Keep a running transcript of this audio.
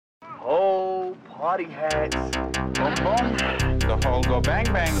party hats. Boom, boom. The whole go bang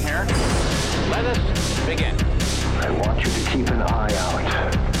bang here. Let us begin. I want you to keep an eye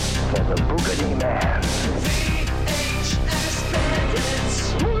out for the Boogity Man. VHS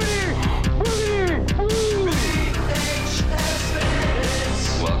Bandits. Boogity! Boogity! Boogity! VHS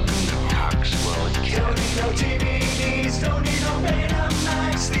Bandits. Welcome to Coxwell Don't Academy. need no DVDs, don't need no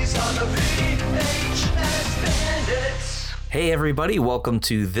Betamax. These are the VHS Bandits. Hey everybody, welcome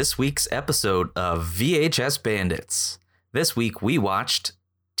to this week's episode of VHS Bandits. This week we watched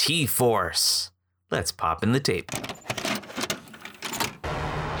T-Force. Let's pop in the tape.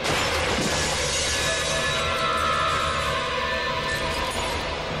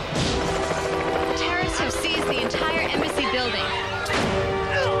 Terrorists have seized the entire embassy building.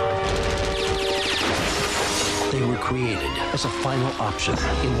 They were created as a final option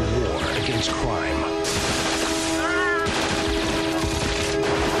in the war against crime.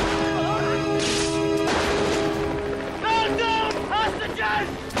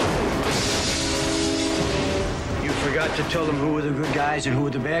 You forgot to tell them who were the good guys and who were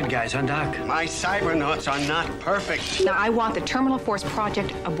the bad guys, huh, Doc? My cybernauts are not perfect. Now, I want the Terminal Force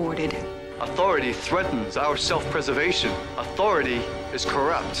project aborted. Authority threatens our self-preservation. Authority is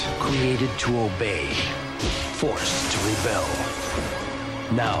corrupt. Created to obey, forced to rebel.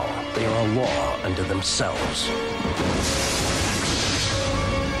 Now they are a law unto themselves.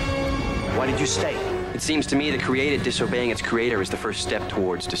 Why did you stay? It seems to me the created disobeying its creator is the first step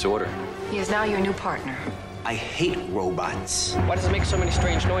towards disorder. He is now your new partner. I hate robots. Why does it make so many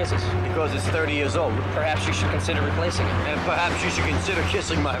strange noises? Because it's 30 years old. Perhaps you should consider replacing it. And perhaps you should consider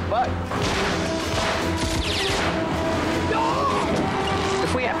kissing my butt.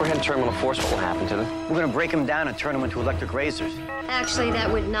 If we apprehend Terminal Force, what will happen to them? We're gonna break them down and turn them into electric razors. Actually,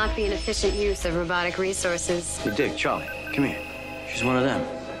 that would not be an efficient use of robotic resources. Hey, Dick, Charlie, come here. She's one of them.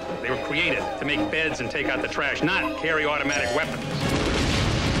 They were created to make beds and take out the trash, not carry automatic weapons.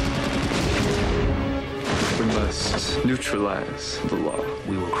 We must neutralize the law.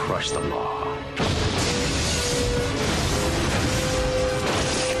 We will crush the law.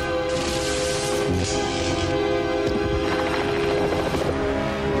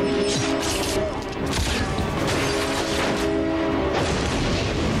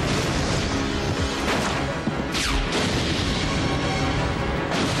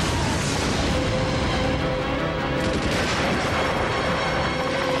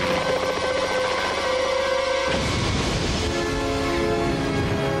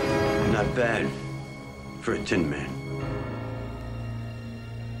 Not bad for a Tin Man.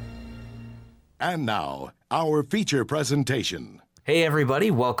 And now, our feature presentation. Hey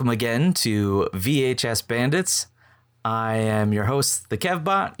everybody, welcome again to VHS Bandits. I am your host, the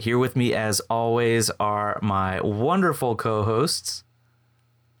KevBot. Here with me as always are my wonderful co-hosts.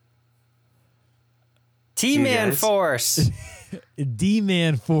 T-Man guys. Force.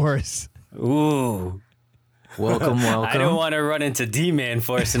 D-Man Force. Ooh. Welcome. I don't want to run into D-Man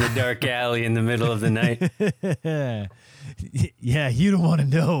Force in a dark alley in the middle of the night. Yeah, you don't want to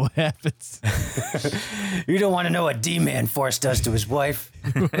know what happens. You don't want to know what D-Man Force does to his wife.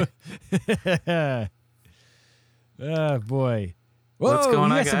 Oh, boy. What's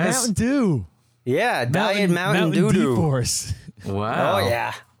going on, some guys? Mountain Dew. Yeah, Diet Mountain Dew Doo-Doo. Force.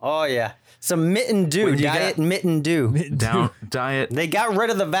 Wow. Oh, yeah. Some Mitten Dew. Wait, you Diet Mitten Dew. Diet. They got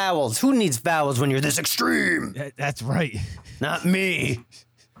rid of the vowels. Who needs vowels when you're this extreme? That's right. Not me.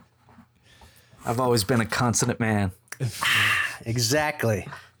 I've always been a consonant man. Exactly.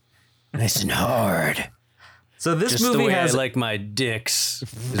 Nice and hard. So this Just movie the way has I like my dicks.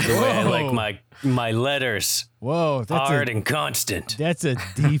 Is the way I like my letters. Whoa, that's Hard and constant. That's a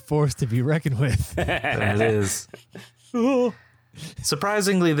D force to be reckoned with. That is.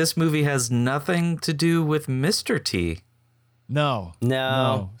 Surprisingly, this movie has nothing to do with Mr. T. No.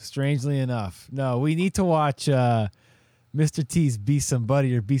 No. Strangely enough. No, we need to watch Mr. T's Be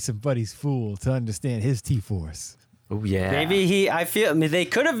Somebody or Be Somebody's Fool to understand his T-Force. Oh, yeah. Maybe they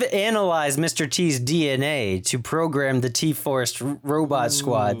could have analyzed Mr. T's DNA to program the T-Force robot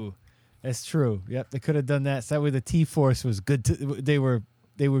squad. Ooh, that's true. Yep, they could have done that. So that way the T-Force was good to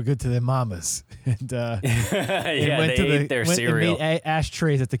they were good to their mamas. And Yeah, they ate their cereal. And made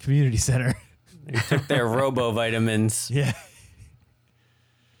ashtrays at the community center. They took their robo-vitamins. Yeah.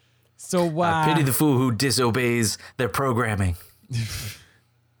 So I pity the fool who disobeys their programming.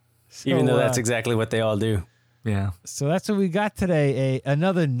 Even though that's exactly what they all do. Yeah. So that's what we got today.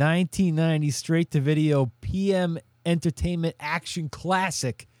 Another 1990 straight-to-video PM entertainment action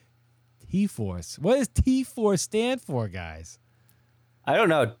classic, T-Force. What does T-Force stand for, guys? I don't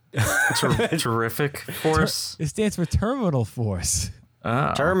know. Terrific force. It stands for Terminal Force.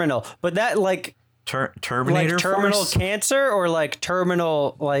 Oh. Terminal. But that, like, Terminator like terminal Force? cancer, or like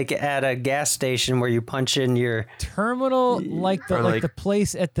terminal like at a gas station where you punch in your terminal, like the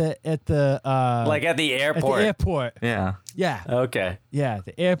place at the like at the airport. At the airport. Yeah. Yeah. Okay. Yeah,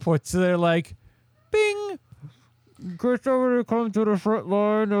 the airport. So they're like, bing. Christopher, come to the front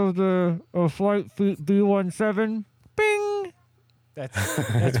line of the flight B17. Bing.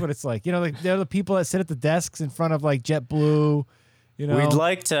 That's what it's like. You know, like they're the people that sit at the desks in front of like JetBlue. You know? We'd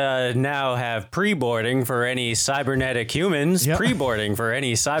like to now have pre-boarding for any cybernetic humans. Yep. Pre-boarding for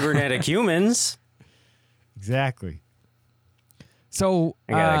any cybernetic humans. Exactly. So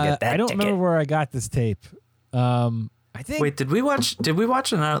I gotta get that I don't ticket. remember where I got this tape. I think. Wait, did we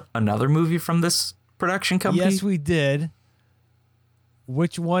watch another movie from this production company? Yes, we did.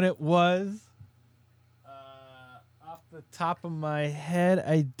 Which one it was? Off the top of my head,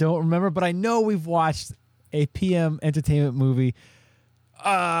 I don't remember, but I know we've watched a PM Entertainment movie.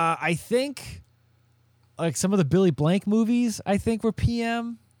 I think like some of the Billy Blank movies, I think were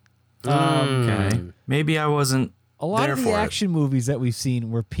PM. Okay. Maybe I wasn't A lot there of the for action movies that we've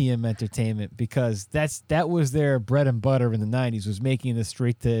seen were PM Entertainment because that was their bread and butter in the 90s, was making the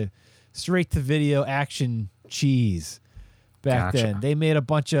straight to video action cheese back Gotcha. then. They made a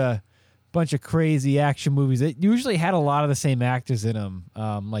bunch of crazy action movies. It usually had a lot of the same actors in them,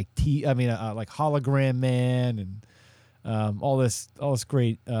 like Hologram Man and all this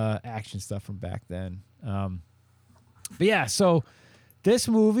great action stuff from back then. But yeah, so this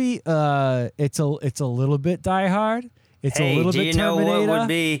movie, it's a little bit Die Hard. It's a little bit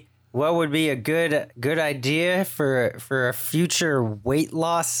Terminator. What would be a good idea for a future weight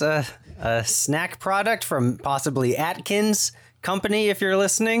loss snack product from possibly Atkins Company, if you're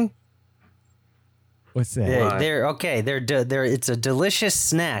listening? What's that? It's a delicious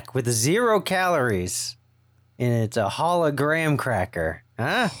snack with 0 calories, and it's a hologram cracker.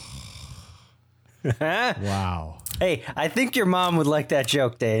 Huh? Wow. Hey, I think your mom would like that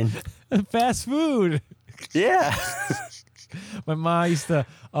joke, Dane. Fast food. Yeah. My mom used to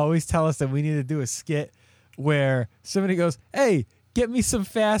always tell us that we need to do a skit where somebody goes, "Hey, get me some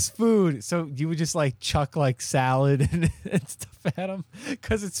fast food." So you would just like chuck like salad and stuff at them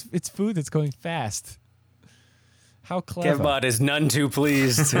because it's food that's going fast. How clever. Kevbot is none too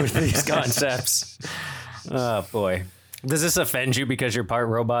pleased with these concepts. Oh, boy. Does this offend you because you're part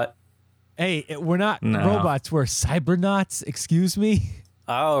robot? Hey, we're not robots. We're cybernauts. Excuse me.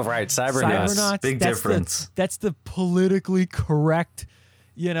 Oh, right. Cybernauts. Big difference. That's the politically correct,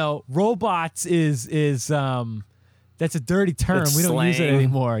 robots is that's a dirty term. It's we don't use it slang.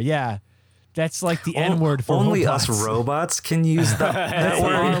 anymore. Yeah. That's like the N-word for only robots. us robots can use that That's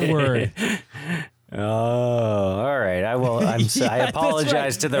our word. Oh, all right. I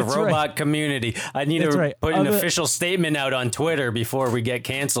apologize to the robot community. I need to put an official statement out on Twitter before we get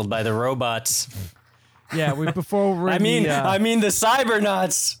canceled by the robots. Yeah, before we're I mean the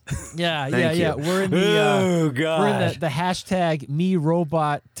cybernauts. Yeah. We're in the we're in the hashtag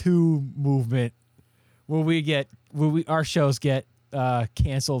 #MeRobot2 movement, where our shows get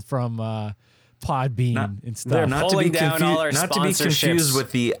canceled from Podbean and stuff. Not to be confused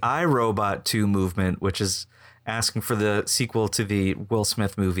with the iRobot 2 movement, which is asking for the sequel to the Will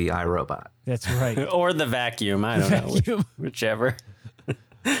Smith movie iRobot. That's right. Or the vacuum. I don't know. Whichever.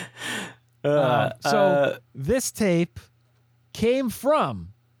 So this tape came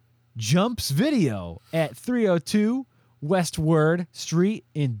from Jumps Video at 302 Westward Street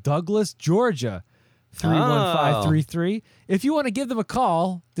in Douglas, Georgia, 31533. If you want to give them a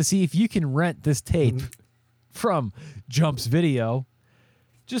call to see if you can rent this tape from Jumps Video,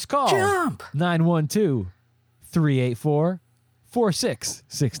 just call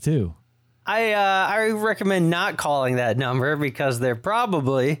 912-384-4662. I recommend not calling that number because they're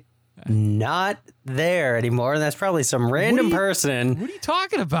probably not there anymore. And that's probably some random person. What are you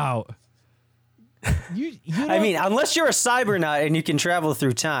talking about? I mean, unless you're a cybernaut and you can travel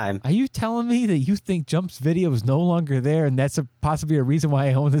through time. Are you telling me that you think Jumps Video is no longer there and that's possibly a reason why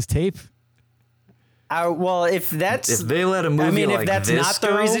I own this tape? Well, if they let a movie if that's not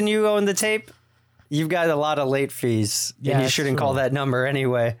the reason you own the tape, you've got a lot of late fees. Yeah, and you shouldn't call that number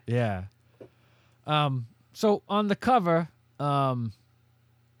anyway. Yeah. So on the cover,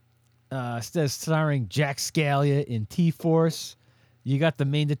 says starring Jack Scalia in T-Force. You got the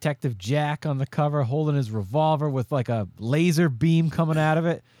main detective Jack on the cover holding his revolver with like a laser beam coming out of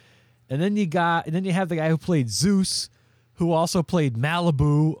it. And then you have the guy who played Zeus, who also played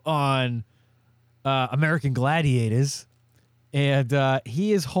Malibu on American Gladiators. And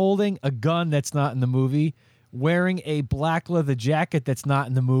he is holding a gun that's not in the movie, wearing a black leather jacket that's not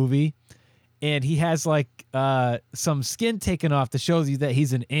in the movie. and he has like some skin taken off to show you that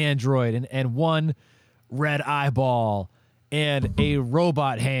he's an android, and one red eyeball and a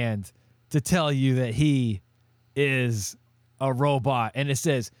robot hand to tell you that he is a robot, and it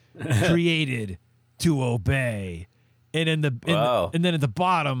says created to obey. And then at the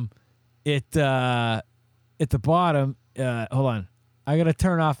bottom, hold on, I gotta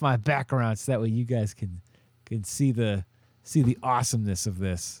turn off my background so that way you guys can see the awesomeness of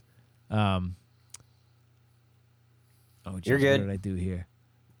this. You're good. What did I do here?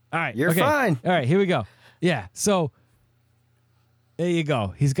 All right, you're fine. All right, here we go. Yeah, so there you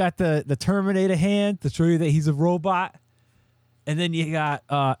go. He's got the Terminator hand to show you that he's a robot. And then you got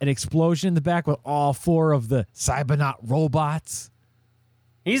an explosion in the back with all 4 of the Cybernaut robots.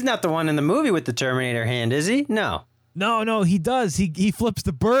 He's not the one in the movie with the Terminator hand, is he? No. No, he does. He flips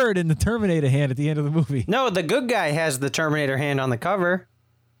the bird in the Terminator hand at the end of the movie. No, the good guy has the Terminator hand on the cover.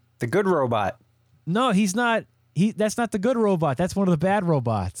 The good robot. No, he's not. That's not the good robot. That's one of the bad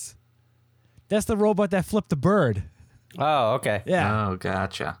robots. That's the robot that flipped the bird. Oh, okay. Yeah. Oh,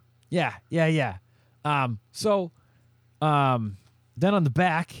 gotcha. Yeah. Then on the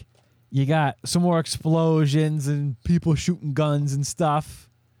back, you got some more explosions and people shooting guns and stuff.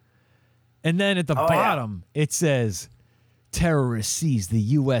 And then at the bottom, it says, terrorists seize the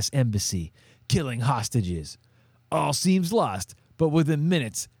U.S. Embassy, killing hostages. All seems lost, but within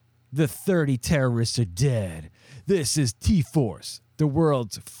minutes, the 30 terrorists are dead. This is T-Force, the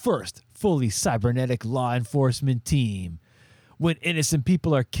world's first fully cybernetic law enforcement team. When innocent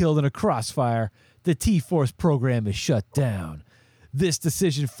people are killed in a crossfire, the T-Force program is shut down. This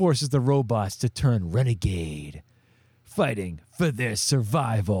decision forces the robots to turn renegade, fighting for their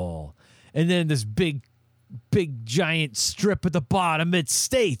survival. And then this big giant strip at the bottom, it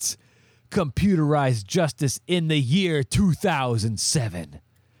states, computerized justice in the year 2007. ...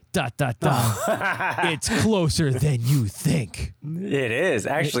 It's closer than you think. It is.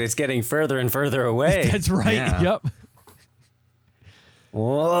 Actually, it's getting further and further away. That's right. Yeah. Yep.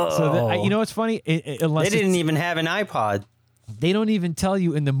 Whoa. So you know what's funny? Unless they didn't even have an iPod. They don't even tell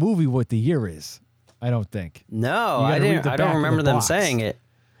you in the movie what the year is. I don't think. No, I didn't. I don't remember them saying it.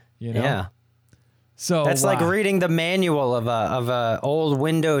 You know? Yeah. So that's like reading the manual of a old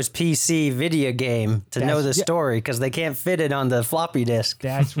Windows PC video game to know the story because they can't fit it on the floppy disk.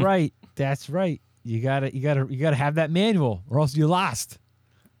 That's right. That's right. You gotta have that manual, or else you lost.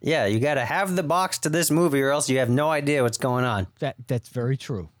 Yeah, you gotta have the box to this movie, or else you have no idea what's going on. That's very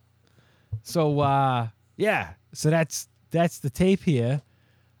true. So so that's the tape here.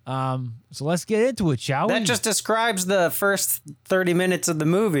 So let's get into it, shall we? That just describes the first 30 minutes of the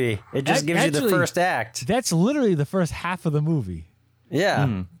movie. It just gives you the first act. That's literally the first half of the movie.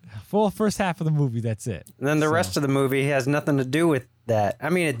 Yeah. Full first half of the movie, that's it. And then the rest of the movie has nothing to do with that. I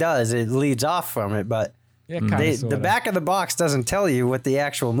mean, it does. It leads off from it, but the back of the box doesn't tell you what the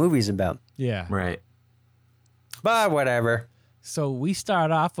actual movie's about. Yeah. Right. But whatever. So we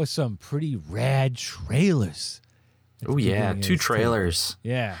start off with some pretty rad trailers. Oh, yeah. 2 trailers.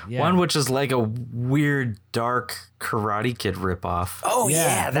 Yeah. One which is like a weird, dark Karate Kid ripoff. Oh,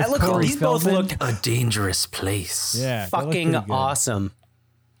 yeah. That looked. These both looked A Dangerous Place. Yeah. fucking awesome.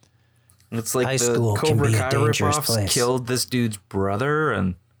 It's like High the school can Cobra be a Kai dangerous ripoffs place. killed this dude's brother,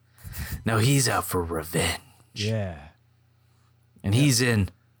 and now he's out for revenge. Yeah. And he's in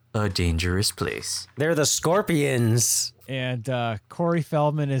A Dangerous Place. They're the Scorpions. And Corey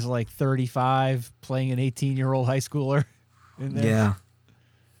Feldman is like 35, playing an 18-year-old high schooler. In there. Yeah.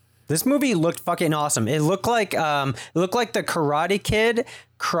 This movie looked fucking awesome. It looked like the Karate Kid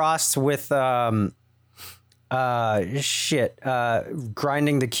crossed with Grinding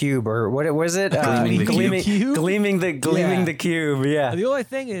the Cube, or what was it? Gleaming the Cube. Yeah. The only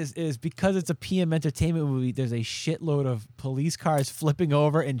thing is because it's a PM Entertainment movie, there's a shitload of police cars flipping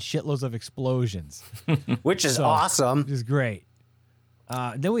over and shitloads of explosions, which is awesome. Which is great.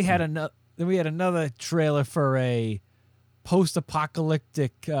 Then we had another trailer for a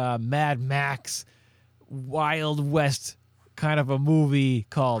post-apocalyptic Mad Max Wild West kind of a movie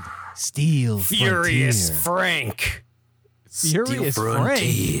called Steel Furious Frontier. Frank. Furious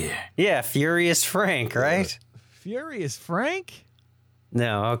Frank. Yeah, Furious Frank, right? Furious Frank?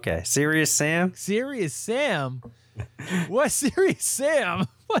 No, okay. Serious Sam? Serious Sam? What Serious Sam?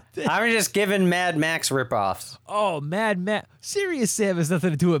 What I'm just giving Mad Max ripoffs. Oh, Mad Max. Serious Sam has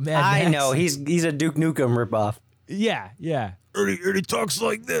nothing to do with Mad Max. I know. He's a Duke Nukem ripoff. Yeah. Ernie talks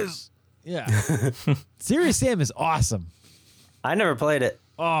like this. Yeah. Serious Sam is awesome. I never played it.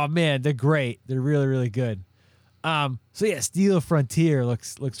 Oh man, they're great. They're really, really good. So yeah, Steel Frontier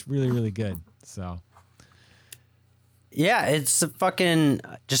looks really, really good. So Yeah, it's a fucking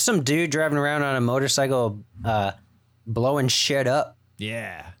just some dude driving around on a motorcycle, blowing shit up.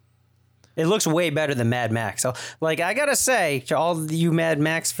 Yeah. It looks way better than Mad Max. So, like, I gotta say to all you Mad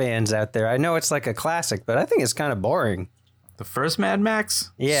Max fans out there, I know it's like a classic, but I think it's kind of boring. The first Mad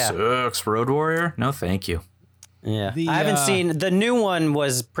Max? Yeah. Sucks. Road Warrior? No, thank you. Yeah. I haven't seen the new one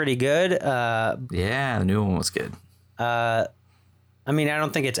was pretty good. Yeah, the new one was good. I mean, I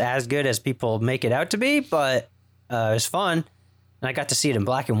don't think it's as good as people make it out to be, but it was fun. And I got to see it in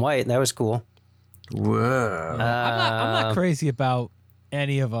black and white. That was cool. Whoa. I'm not crazy about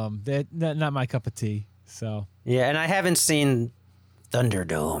any of them. They're not my cup of tea. So yeah, and I haven't seen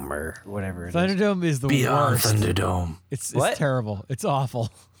Thunderdome or whatever it Thunderdome is the Beyond worst. Thunderdome. It's terrible. It's awful.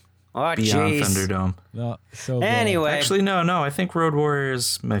 Oh, Beyond jeez. Thunderdome. No, so bad. Anyway. Actually, no. I think Road Warrior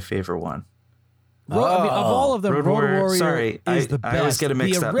is my favorite one. I mean, of all of them, Road Warrior sorry, is the best. I always get it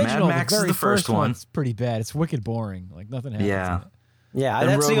mixed the up. original, Mad Max the is very the first one. one's pretty bad. It's wicked boring. Like nothing happens. Yeah. in it. Yeah, Then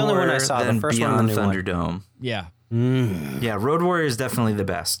that's Road the only one I Warrior, saw. The then first Beyond one, the new one. Thunderdome. Yeah. Yeah, Road Warrior is definitely the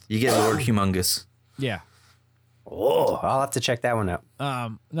best. You get Lord Humongous. Yeah. Oh, I'll have to check that one out.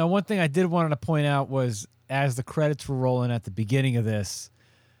 Now, one thing I did want to point out was as the credits were rolling at the beginning of this,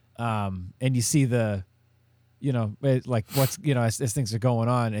 and you see the, like what's, as things are going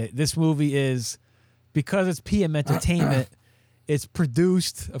on. This movie is, because it's PM Entertainment, it's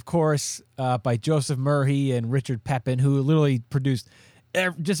produced, of course, by Joseph Murray and Richard Pepin, who literally produced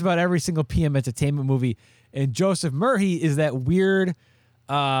just about every single PM Entertainment movie. And Joseph Murray is that weird.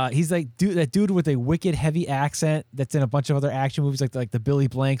 He's like that dude with a wicked heavy accent that's in a bunch of other action movies, like the Billy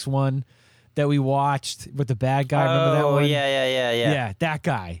Blanks one that we watched with the bad guy. Remember that one? Yeah, that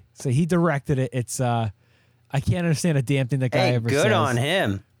guy. So he directed it. It's I can't understand a damn thing that guy ever says. Good on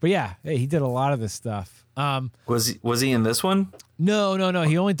him. But yeah, he did a lot of this stuff. Was he in this one? No.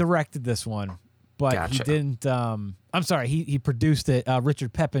 He only directed this one, but Gotcha. he didn't. I'm sorry. He produced it.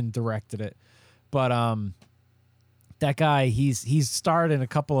 Richard Pepin directed it, but that guy, he's starred in a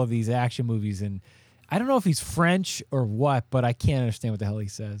couple of these action movies, and I don't know if he's French or what, but I can't understand what the hell he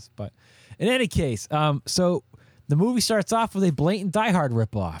says. But in any case, so the movie starts off with a blatant Die Hard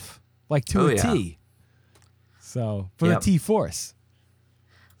ripoff, like to a T. So for the T-Force.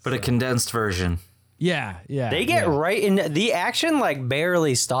 But a condensed version. Yeah. They get right in the action, like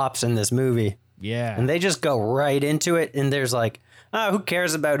barely stops in this movie. Yeah. And they just go right into it, and there's like, who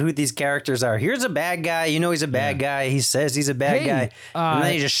cares about who these characters are? Here's a bad guy. You know he's a bad guy. He says he's a bad guy. And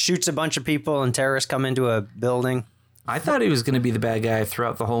then he just shoots a bunch of people, and terrorists come into a building. I thought he was going to be the bad guy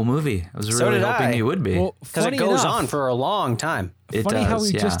througut the whole movie. I was really hoping he would be. Because it goes on for a long time. Funny how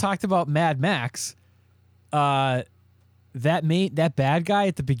we just talked about Mad Max. That bad guy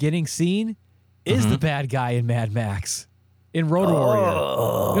at the beginning scene is the bad guy in Mad Max. In Road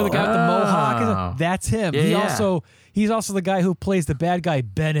Warrior. The guy with the mohawk. That's him. Yeah, He's also the guy who plays the bad guy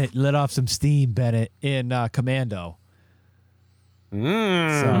Bennett, let off some steam, Bennett, in Commando.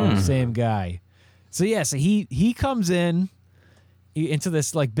 So, same guy. So, so he comes into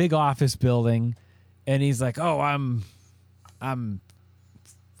this like big office building, and he's like, oh, I'm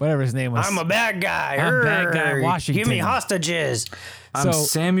whatever his name was. I'm a bad guy. I'm bad guy Washington. Give me hostages. I'm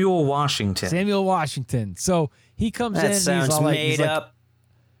Samuel Washington. Samuel Washington. So he comes in. That sounds he's all made up.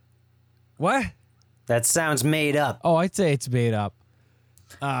 What? That sounds made up. Oh, I'd say it's made up.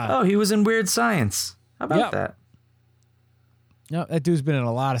 He was in Weird Science. How about that? No, that dude's been in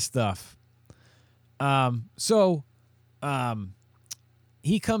a lot of stuff.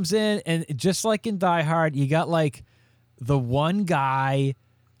 He comes in, and just like in Die Hard, you got like the one guy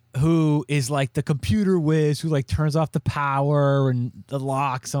who is like the computer whiz who like turns off the power and the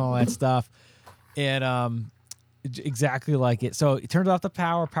locks and all that stuff. And exactly like it. So he turns off the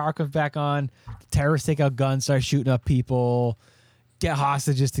power comes back on, the terrorists take out guns, start shooting up people, get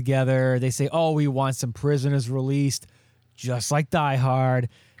hostages together. They say, oh, we want some prisoners released, just like Die Hard.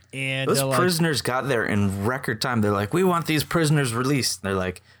 And those prisoners got there in record time. They're like, we want these prisoners released. They're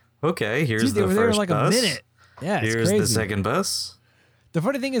like, okay, here's the first like bus. A minute. Yeah, it's here's crazy. the second bus. The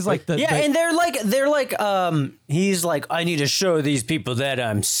funny thing is like and they're like he's like, I need to show these people that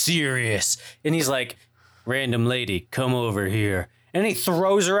I'm serious. And he's like, random lady, come over here. And he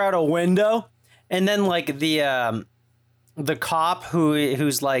throws her out a window. And then like the cop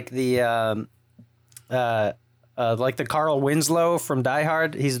who's like the like the Carl Winslow from Die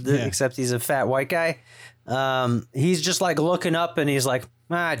Hard. Except he's a fat white guy. He's just like looking up, and he's like,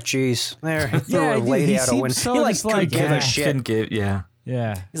 jeez, there. Threw a lady out a window. So he like just couldn't give a shit.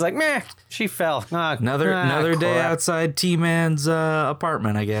 Yeah. He's like, meh, she fell. Another day outside T-Man's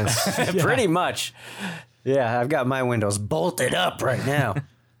apartment, I guess. Pretty much. Yeah, I've got my windows bolted up right now.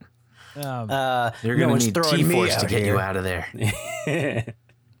 You're gonna need T-Force to get you out of there.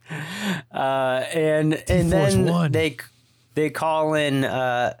 And then they call in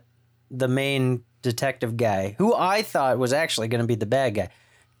the main detective guy, who I thought was actually going to be the bad guy.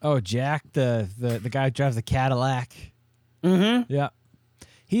 Oh, Jack, the guy who drives the Cadillac. Mm-hmm. Yeah,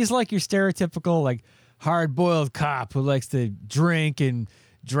 he's like your stereotypical like hard-boiled cop who likes to drink and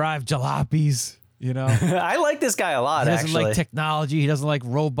drive jalopies. You know, I like this guy a lot. He doesn't actually like technology. He doesn't like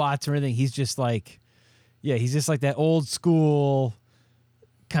robots or anything. He's just like, he's just like that old school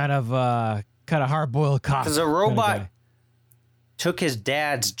kind of hard-boiled cop. Because a robot took his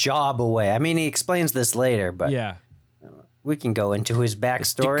dad's job away. I mean, he explains this later, but we can go into his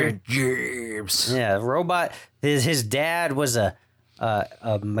backstory. Yeah, robot. His dad was a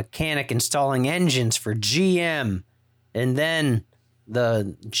mechanic installing engines for GM, and then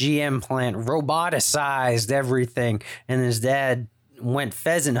the GM plant roboticized everything, and his dad went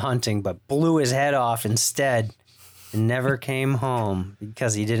pheasant hunting but blew his head off instead and never came home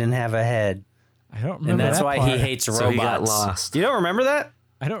because he didn't have a head. I don't remember. And that's that why part. he hates robots. So he got lost. You don't remember that?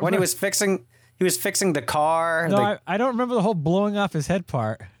 I don't. When he was fixing the car. No, I don't remember the whole blowing off his head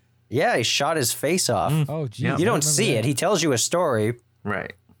part. Yeah, he shot his face off. Oh, geez. You don't see it. He tells you a story.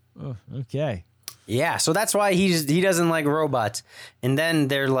 Right. Oh, okay. Yeah, so that's why he doesn't like robots. And then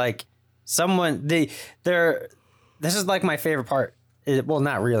they're like, this is like my favorite part. Well,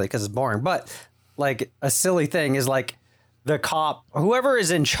 not really because it's boring, but like a silly thing is like the cop, whoever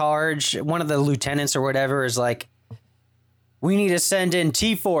is in charge, one of the lieutenants or whatever is like, we need to send in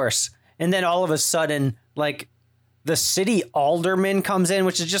T-Force. And then all of a sudden, like the city alderman comes in,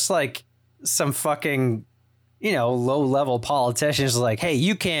 which is just like some fucking, low-level politicians like, hey,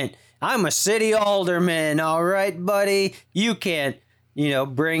 you can't, I'm a city alderman, all right, buddy? You can't,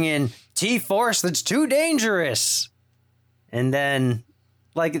 bring in T-Force, that's too dangerous. And then,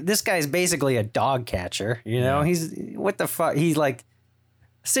 like, this guy's basically a dog catcher, He's, what the fuck? He's like,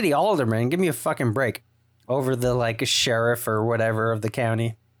 city alderman, give me a fucking break. Over the, like, sheriff or whatever of the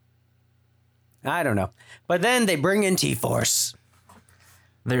county. I don't know. But then they bring in T-Force.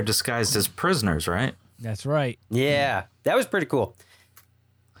 They're disguised as prisoners, right? That's right. Yeah, that was pretty cool.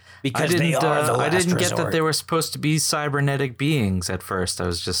 Because they are the last I didn't get resort. that they were supposed to be cybernetic beings at first.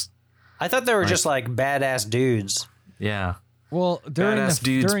 I thought they were just like badass dudes. Yeah. Well, during badass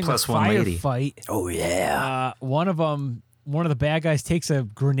dudes during plus the one lady. firefight, oh yeah, one of the bad guys takes a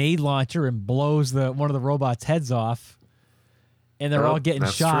grenade launcher and blows one of the robots' heads off, and they're all getting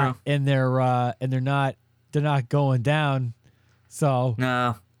shot, true. And they're not going down. So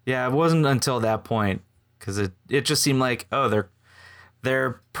no, yeah, it wasn't until that point because it just seemed like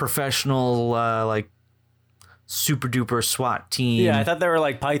they're professional like super duper SWAT team. Yeah, I thought they were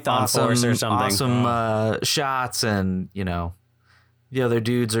like Python Force or something. Awesome shots, and the other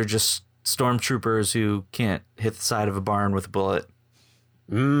dudes are just stormtroopers who can't hit the side of a barn with a bullet.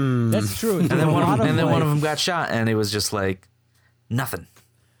 That's true. And then one of them got shot, and it was just like nothing.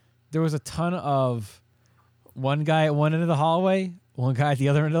 There was a ton of one guy at one end of the hallway, one guy at the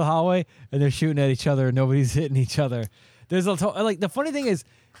other end of the hallway, and they're shooting at each other, and nobody's hitting each other. There's like the funny thing is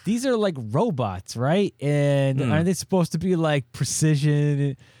these are like robots, right? And aren't they supposed to be like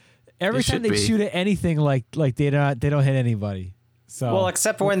precision? Every time they shoot at anything, like they don't hit anybody. So well,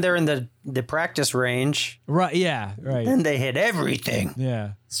 except when they're in the practice range. Right, yeah, right. Then they hit everything.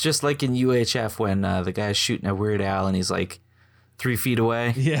 Yeah. It's just like in UHF when the guy's shooting at Weird Al and he's like 3 feet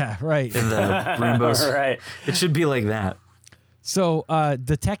away. Yeah, right. In the rainbows. Right. It should be like that. So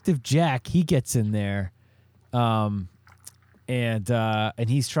Detective Jack, he gets in there, and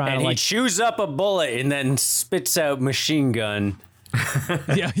he's trying to he chews up a bullet and then spits out machine gun.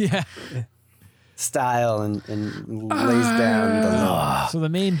 yeah. Style and lays down the law. So the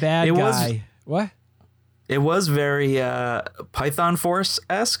main bad guy. What? It was very Python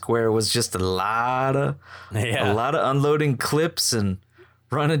Force-esque, where it was just a lot of unloading clips and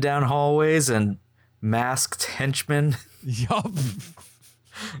running down hallways and masked henchmen. Yup.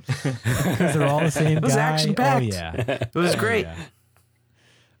 Because they're all the same guy. It was action-packed. Oh, yeah. It was great.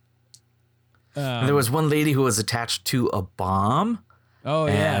 And there was one lady who was attached to a bomb. Oh,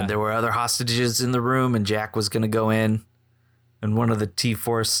 and there were other hostages in the room, and Jack was going to go in, and one of the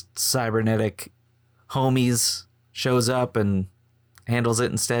T-Force cybernetic homies shows up and handles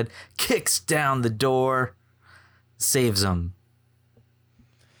it instead, kicks down the door, saves him.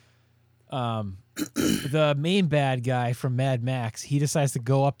 The main bad guy from Mad Max, he decides to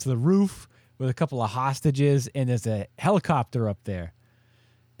go up to the roof with a couple of hostages, and there's a helicopter up there.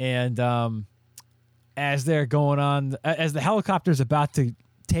 And as they're going on, as the helicopter's about to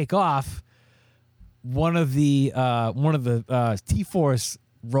take off, one of the T-Force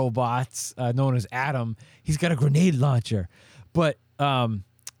robots known as Adam. He's got a grenade launcher, but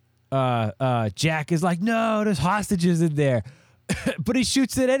Jack is like, no, there's hostages in there, but he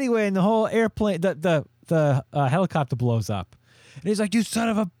shoots it anyway, and the whole airplane, the helicopter blows up, and he's like, you son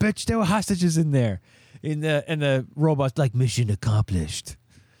of a bitch, there were hostages in there, and the robot's like, mission accomplished.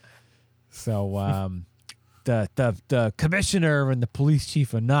 So the commissioner and the police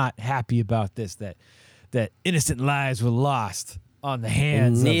chief are not happy about this, that innocent lives were lost on the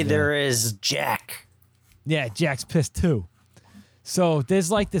hands. Neither is Jack. Yeah, Jack's pissed too. So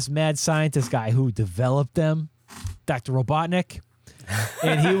there's like this mad scientist guy who developed them, Dr. Robotnik,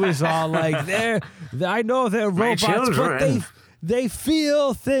 and he was all like, I know they're robots, but they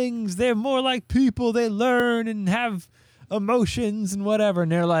feel things. They're more like people. They learn and have emotions and whatever.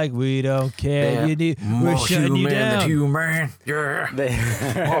 And they're like, we don't care. We're shutting you down. Human, yeah.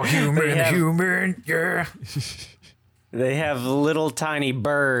 More human than human, yeah. They have little tiny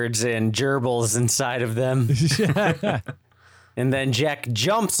birds and gerbils inside of them. And then Jack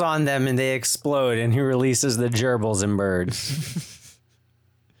jumps on them and they explode, and he releases the gerbils and birds.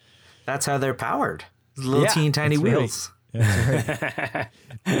 That's how they're powered. Little teeny tiny wheels. Right.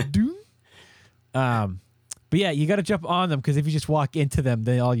 That's right. But yeah, you got to jump on them, because if you just walk into them,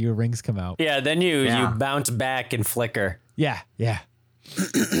 then all your rings come out. Yeah, then you bounce back and flicker. Yeah. Or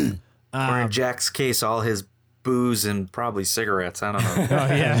in Jack's case, all his booze and probably cigarettes. I don't know.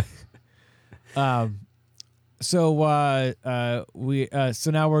 Oh yeah. So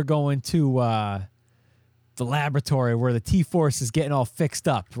now we're going to the laboratory where the T-Force is getting all fixed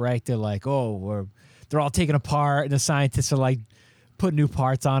up, right? They're like, they're all taken apart, and the scientists are like putting new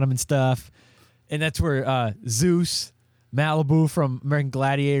parts on them and stuff. And that's where Zeus, Malibu from American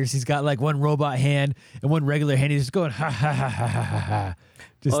Gladiators, he's got like one robot hand and one regular hand. He's just going, ha, ha, ha, ha, ha, ha.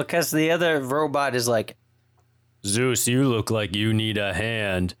 Well, because the other robot is like, Zeus, you look like you need a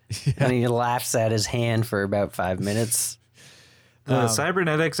hand. Yeah. And he laughs at his hand for about 5 minutes. The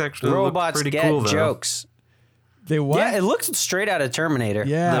cybernetics actually robots look pretty get cool, though. jokes. They what? Yeah, it looks straight out of Terminator.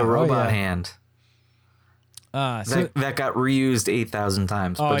 Yeah, the robot hand. So that got reused 8,000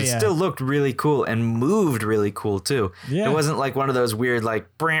 times, but it yeah. still looked really cool and moved really cool too. Yeah. It wasn't like one of those weird like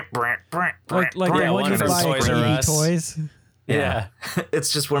like the one you buy at KB Toys. Yeah.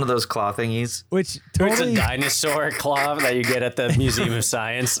 It's just one of those claw thingies. Which It's a dinosaur claw that you get at the Museum of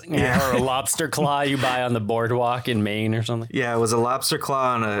Science. Or a lobster claw you buy on the boardwalk in Maine or something. Yeah, it was a lobster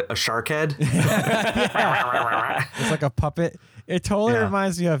claw on a shark head. It's like a puppet. It totally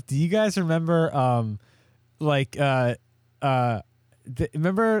reminds me of, do you guys remember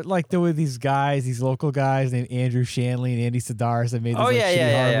remember like there were these guys, these local guys named Andrew Shanley and Andy Sidaris that made these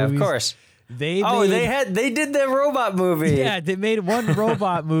yeah, movies? Of course. They did the robot movie. Yeah, they made one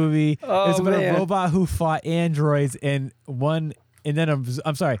robot movie. It was about a robot who fought androids, and I'm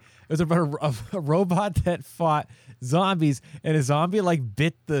sorry, it was about a robot that fought zombies, and a zombie like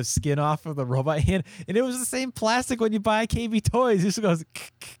bit the skin off of the robot hand, and it was the same plastic when you buy KB Toys. It just goes,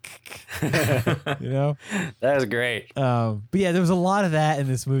 you know. That was great. But yeah, there was a lot of that in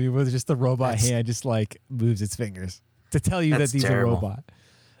this movie where just the robot hand just like moves its fingers to tell you that these are robot.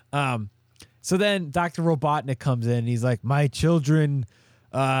 So then Dr. Robotnik comes in and he's like, my children,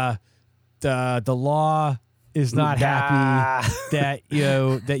 the law is not happy that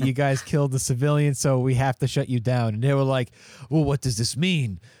you guys killed the civilians, so we have to shut you down. And they were like, well, what does this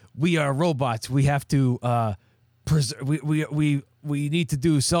mean? We are robots. We have to we need to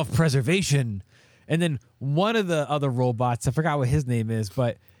do self-preservation. And then one of the other robots, I forgot what his name is,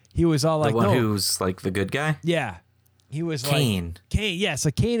 but he was all like, the one who's like the good guy? Yeah. He was Kane. like Kane. Yeah,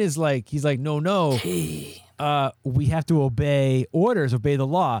 so Kane is like, he's like, no. We have to obey orders, obey the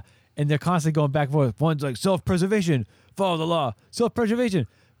law. And they're constantly going back and forth. One's like, self-preservation, follow the law. Self-preservation,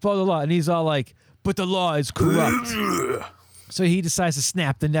 follow the law. And he's all like, but the law is corrupt. So he decides to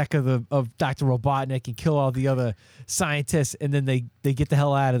snap the neck of Dr. Robotnik and kill all the other scientists. And then they get the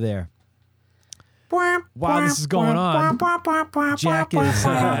hell out of there. While this is going on,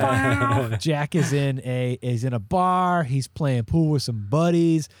 Jack is in a bar. He's playing pool with some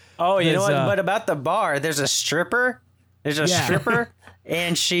buddies. Oh, you know what? But about the bar, there's a stripper. Stripper,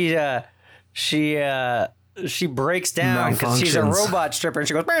 and she breaks down because she's a robot stripper, and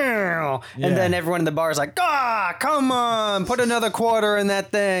she goes, and then everyone in the bar is like, come on, put another quarter in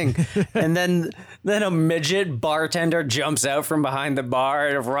that thing. And then a midget bartender jumps out from behind the bar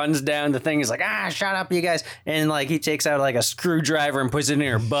and runs down the thing. He's like, shut up, you guys. And like he takes out like a screwdriver and puts it in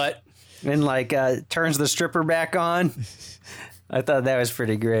her butt and like turns the stripper back on. I thought that was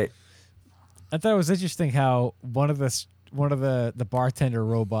pretty great. I thought it was interesting how one of the bartender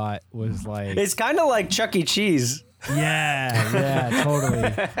robot was like, it's kind of like Chuck E. Cheese. Yeah,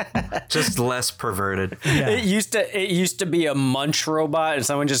 totally. Just less perverted. Yeah. It used to be a munch robot, and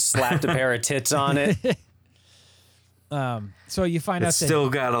someone just slapped a pair of tits on it. So you find out It's that still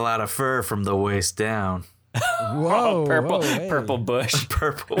got a lot of fur from the waist down. whoa, purple, whoa, hey. purple bush.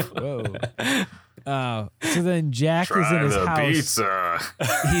 Purple. Whoa. So then Jack is in his house. Pizza.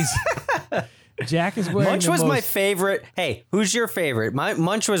 He's Jack is wearing Munch was my favorite. Hey, who's your favorite?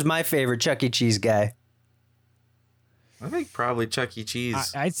 Munch was my favorite Chuck E. Cheese guy. I think probably Chuck E.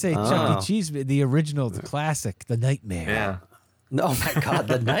 Cheese. I'd say Chuck E. Cheese, the original, the classic, the Nightmare. Yeah. Oh my God,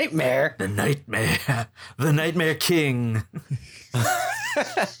 the Nightmare. The Nightmare. The Nightmare King.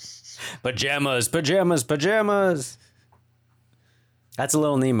 Pajamas. That's a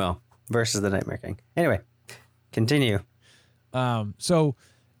Little Nemo versus the Nightmare King. Anyway, continue. So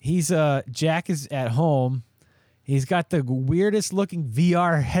he's Jack is at home. He's got the weirdest looking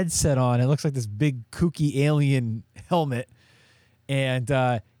VR headset on. It looks like this big kooky alien helmet.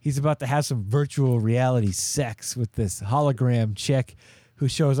 And he's about to have some virtual reality sex with this hologram chick who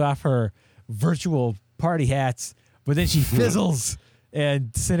shows off her virtual party hats, but then she fizzles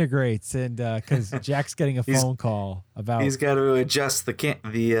and disintegrates. And because Jack's getting a phone call about... He's got to adjust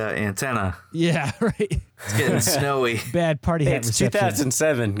the antenna. Yeah, right. It's getting snowy. Bad party hat It's reception.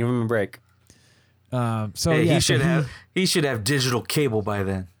 2007. Give him a break. He should have digital cable by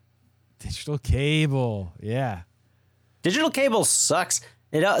then. Digital cable, yeah. Digital cable sucks.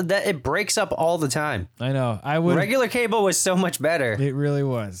 It breaks up all the time. I know. Regular cable was so much better. It really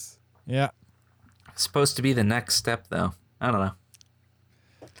was. Yeah. It's supposed to be the next step, though. I don't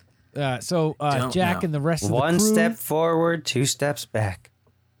know. So Jack and the rest of the crew... One step forward, 2 steps back.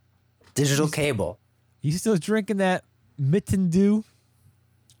 Digital cable. You still drinking that Mitten Dew?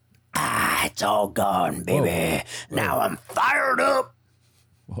 It's all gone, baby. Whoa. Now I'm fired up.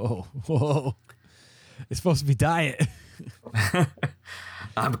 Whoa. It's supposed to be diet.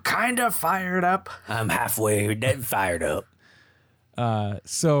 I'm kind of fired up. I'm halfway dead fired up.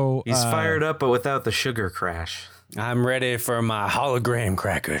 So he's fired up, but without the sugar crash. I'm ready for my hologram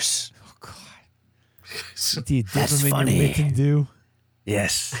crackers. Oh, God. Do you dip That's them in funny. your Mitten Dew?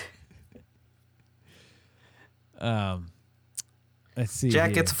 Yes. Let's see. Jack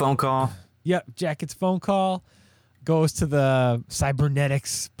here. gets a phone call. Yep, Jack gets a phone call, goes to the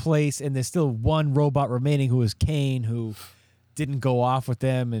cybernetics place, and there's still one robot remaining who is Kane, who didn't go off with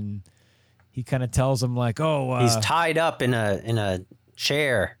them, and he kind of tells him like, "Oh, he's tied up in a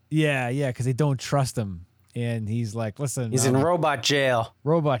chair." Yeah, because they don't trust him, and he's like, "Listen, he's in robot jail."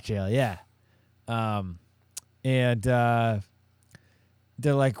 Robot jail, yeah. And they're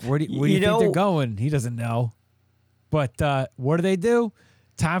like, "Where do you think they're going?" He doesn't know, but what do?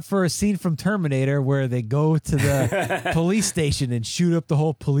 Time for a scene from Terminator where they go to the police station and shoot up the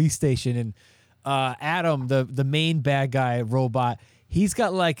whole police station. And Adam, the main bad guy robot, he's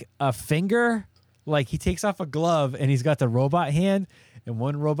got like a finger, like he takes off a glove and he's got the robot hand, and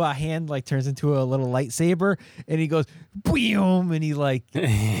one robot hand like turns into a little lightsaber, and he goes boom, and he like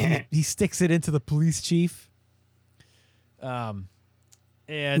he sticks it into the police chief.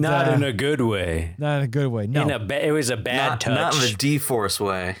 And not in a good way. Not in a good way. No, it was a bad touch. Not in the D-Force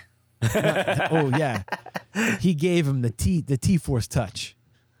way. Oh yeah, he gave him the T-Force touch.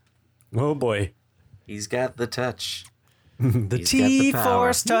 Oh boy, he's got the touch. The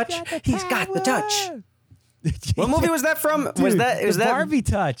T-Force touch. He's got the touch. What movie was that from? Dude, was that Barbie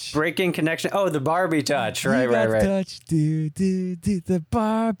touch? Breaking Connection. Oh, the Barbie touch. Right. Touch, the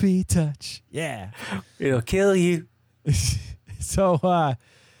Barbie touch. Yeah, it'll kill you. So,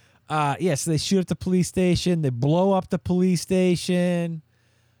 so they shoot up the police station. They blow up the police station.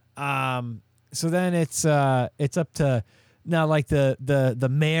 So then it's up to now, like the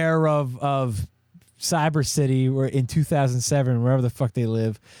mayor of Cyber City, or in 2007, wherever the fuck they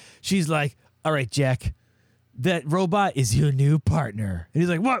live. She's like, "All right, Jack, that robot is your new partner." And he's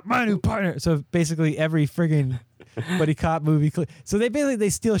like, "What? My new partner?" So basically, every friggin' buddy cop movie. So they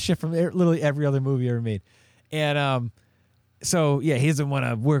steal shit from literally every other movie ever made, and So yeah, he doesn't want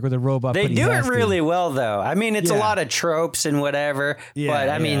to work with a robot. They but he do it has to. really well, though. I mean, it's a lot of tropes and whatever. Yeah, but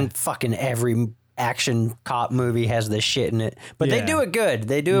I mean, fucking every action cop movie has this shit in it. But they do it good.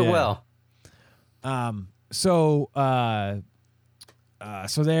 They do it well. So now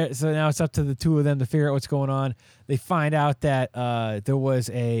it's up to the two of them to figure out what's going on. They find out that there was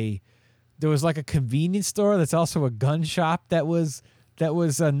like a convenience store that's also a gun shop that was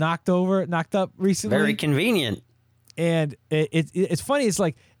knocked up recently. Very convenient. And it's funny. It's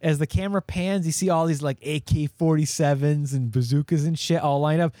like as the camera pans, you see all these like AK-47s and bazookas and shit all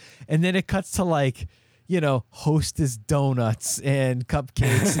lined up, and then it cuts to like Hostess donuts and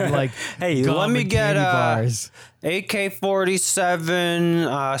cupcakes and like Hey, gum let me and get candy bars.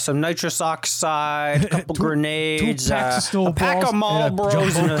 AK-47, some nitrous oxide, a couple grenades, two packs of snowballs, a pack of and a Marlboros,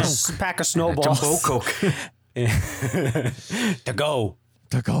 and Jumbo a Coke. pack of snowballs. Jumbo Coke.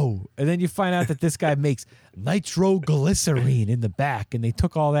 To go. And then you find out that this guy makes nitroglycerine in the back, and they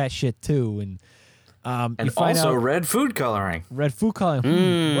took all that shit too. And And you find also out red food coloring. red food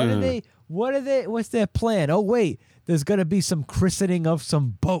coloring. What's their plan? Oh wait, there's gonna be some christening of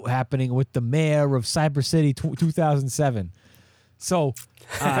some boat happening with the mayor of Cyber City 2007. So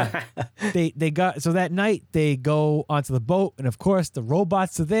so that night they go onto the boat, and of course the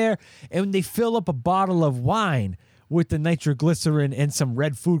robots are there, and they fill up a bottle of wine with the nitroglycerin and some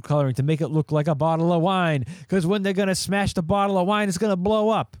red food coloring to make it look like a bottle of wine. Because when they're gonna smash the bottle of wine, it's gonna blow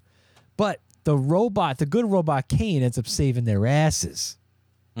up. But the good robot Kane, ends up saving their asses.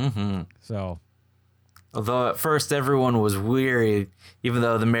 Mm-hmm. So, although at first everyone was weary, even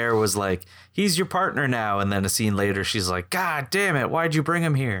though the mayor was like, "He's your partner now," and then a scene later, she's like, "God damn it, why'd you bring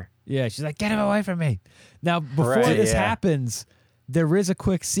him here?" Yeah, she's like, "Get him away from me!" Now, before this happens, there is a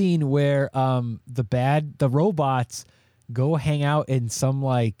quick scene where the robots go hang out in some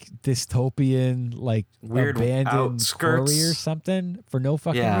like dystopian, like weird abandoned outskirts quarry or something for no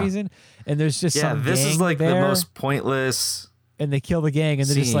fucking reason, and there's just some this gang is like there, the most pointless. And they kill the gang, and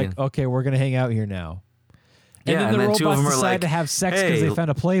they're just like, "Okay, we're gonna hang out here now." And then the robots two of them are decide like, to have sex because "Hey." they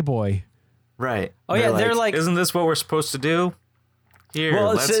found a Playboy. Right. Oh, yeah, they're like- "Isn't this what we're supposed to do? Here,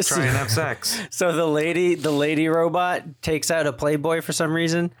 Well, let's try and have sex." So the lady robot takes out a Playboy for some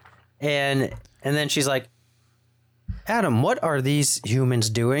reason, and then she's like, "Adam, what are these humans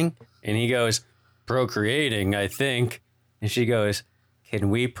doing?" And he goes, "Procreating, I think." And she goes,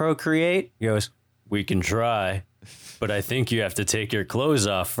 "Can we procreate?" He goes, "We can try, but I think you have to take your clothes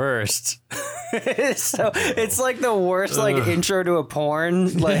off first." So it's like the worst intro to a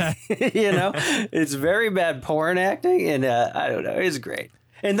porn, it's very bad porn acting, and I don't know, it's great.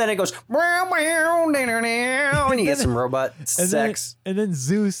 And then it goes, and you get some robot sex. And then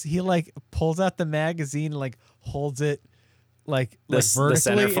Zeus, he like pulls out the magazine and like holds it like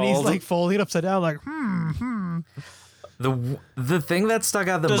vertically, and he's like folding it upside down, like The thing that stuck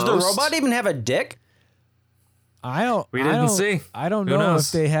out the Does most. the robot even have a dick? We didn't see. I don't Who know knows?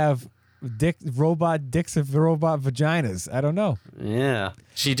 if they have robot dicks of robot vaginas. I don't know. Yeah.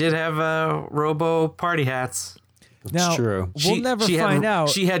 She did have robo party hats. Now, true. We'll never find out.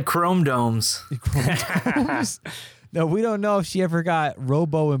 She had chrome domes. No, we don't know if she ever got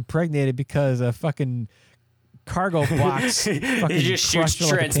robo impregnated because a fucking cargo box He just shoots crushed her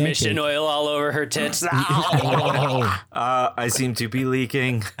like a transmission pancake. oil all over her tits. I seem to be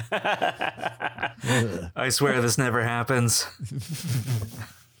leaking. I swear this never happens.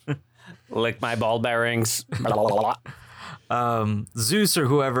 Lick my ball bearings. Zeus or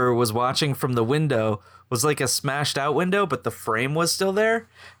whoever was watching from the window was like a smashed out window, but the frame was still there.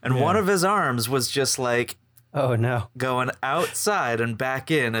 And one of his arms was just like, oh no, going outside and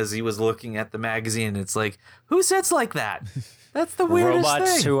back in as he was looking at the magazine. It's like, who sits like that? That's the weirdest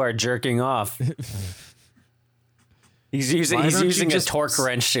Robots thing. who are jerking off. He's using a torque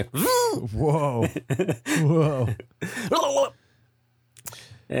wrench to. Whoa.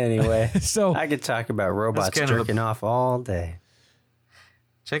 Anyway, so I could talk about robots kind of jerking off all day.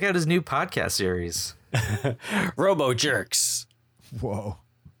 Check out his new podcast series. Robo Jerks. Whoa.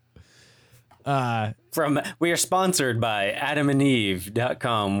 We are sponsored by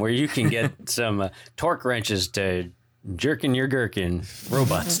adamandeve.com, where you can get some torque wrenches to jerking your gherkin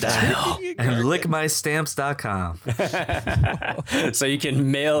robot style. And lickmystamps.com. So you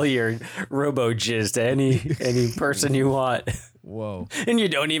can mail your robo jizz to any person you want. Whoa. And you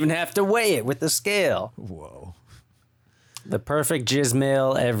don't even have to weigh it with the scale. Whoa. The perfect jizz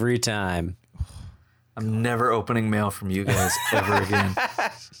mail every time. I'm never opening mail from you guys ever again.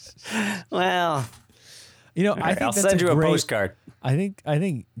 Well, I think I'll that's send you a great, postcard. I think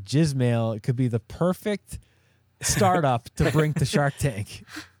Jizzmail could be the perfect startup to bring to Shark Tank.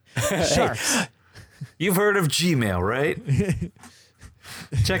 Sharks. You've heard of Gmail, right?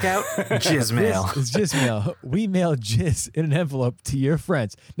 Check out Jizzmail. It's Jizzmail. We mail jizz in an envelope to your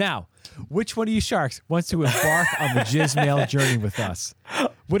friends. Now, which one of you sharks wants to embark on the Jizzmail journey with us?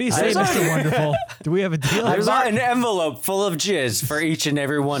 What do you say, Mr. Wonderful? Do we have a deal? I bought an envelope full of jizz for each and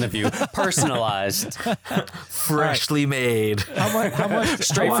every one of you, personalized, freshly made. How much?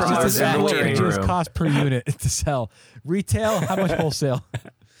 Straight how much from our does this envelope factory. jizz cost per unit to sell? Retail? How much wholesale?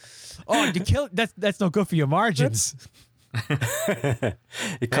 Oh, you kill that's no good for your margins.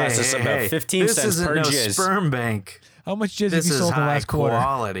 It costs us about 15 this cents isn't per no jizz. Sperm bank. How much jizz have This you is sold in the high last quarter?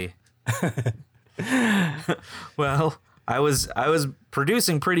 quality. Well, I was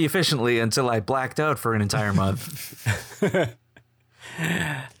producing pretty efficiently until I blacked out for an entire month.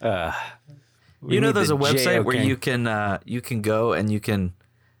 You know, there's a website where you can go and you can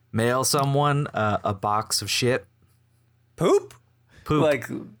mail someone a box of shit. Poop? Like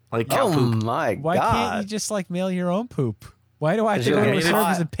cow poop. My Why can't you just like mail your own poop? Why do I have to go to a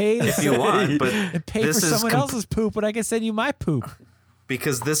service and pay if you want, but and pay for someone else's poop when I can send you my poop?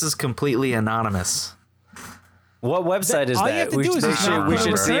 Because this is completely anonymous. What website is All that? you have to do is just not we put a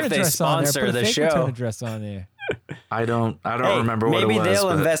should see return if they address on there. sponsor Put a the fake show. return address on there. I don't remember what it was. Maybe they'll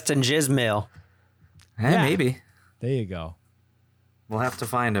but invest in Jizmail. Hey, maybe. There you go. We'll have to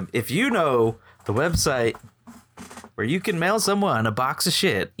find them. If you know the website where you can mail someone a box of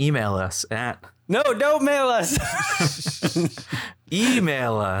shit, email us at... No, don't mail us.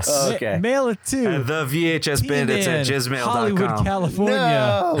 Email us. Okay. Mail it to At the VHS Bandits at gmail.com. Hollywood,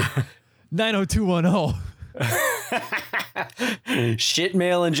 California. 90210. Shit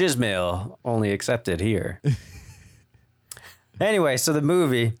mail and Jizmail only accepted here. Anyway, so the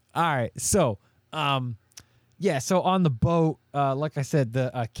movie. All right. So, so on the boat, like I said,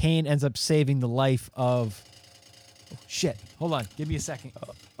 the Kane ends up saving the life of... Oh, shit. Hold on. Give me a second.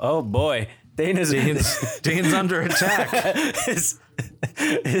 Oh, boy. Dane's under attack.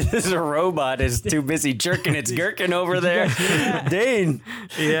 His robot is too busy jerking its gherkin over there. Dane,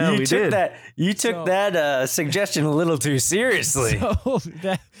 you took that suggestion a little too seriously. So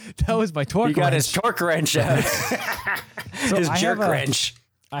that was my torque wrench. He got his torque wrench out. His jerk wrench.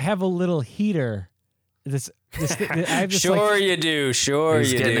 I have a little heater. I have this, sure you do. He's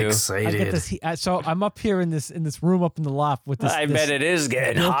getting excited. I get this. So I'm up here in this room up in the loft with this. I bet it is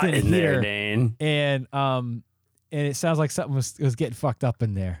getting hot in there, Dane. And it sounds like something was getting fucked up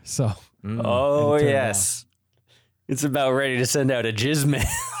in there. So. Oh yes, it's about ready to send out a Jizmail.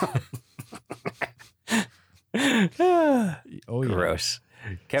 Oh yeah. Gross.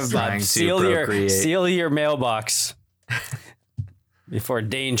 Kevin Bob, seal your mailbox before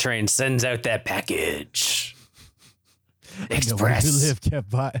Dane Train sends out that package. Express. I know where you live,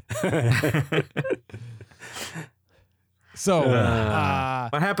 Kevbot. So,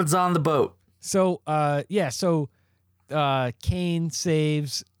 what happens on the boat? So, Kane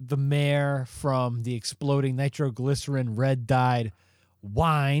saves the mayor from the exploding nitroglycerin red-dyed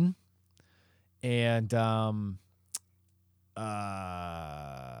wine, and okay.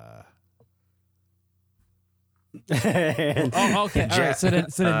 All right. So then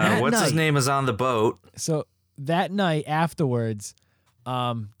that what's night, his name is on the boat. So that night afterwards,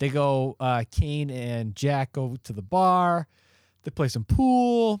 they go. Kane and Jack go to the bar. They play some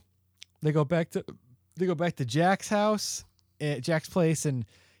pool. They go back to Jack's house, at Jack's place, and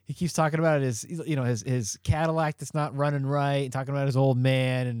he keeps talking about his Cadillac that's not running right, and talking about his old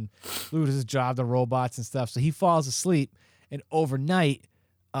man and loses his job to robots and stuff. So he falls asleep, and overnight,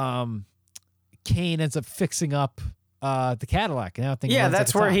 Kane ends up fixing up the Cadillac. And I think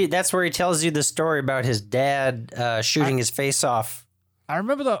that's where he tells you the story about his dad shooting his face off. I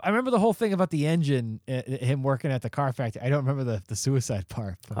remember the whole thing about the engine, him working at the car factory. I don't remember the suicide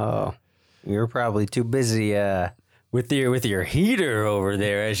part. Oh, you're probably too busy with your heater over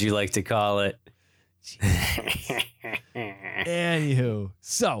there, as you like to call it. Anywho,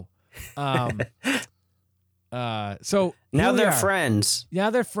 so now they're friends. Now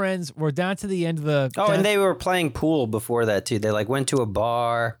they're friends. We're down to the end of the. And they were playing pool before that too. They went to a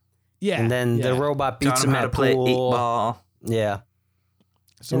bar. Yeah, and then the robot beats him at play pool. 8-ball. Yeah.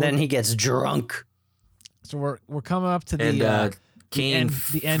 So and then he gets drunk. So we're coming up to Kane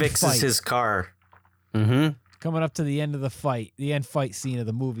the end fixes fight. his car. Mm-hmm. Coming up to the end of the fight, the end fight scene of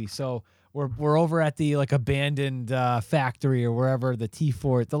the movie. So we're over at the abandoned factory or wherever the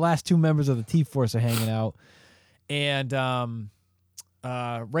T-Force, the last two members of the T-Force are hanging out, and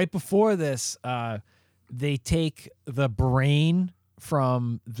right before this, they take the brain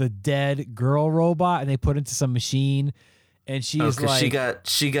from the dead girl robot and they put it into some machine. And she's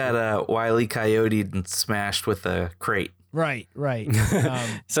she got Wile E. Coyote and smashed with a crate. Right.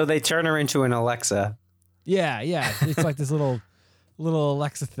 So they turn her into an Alexa. Yeah. It's like this little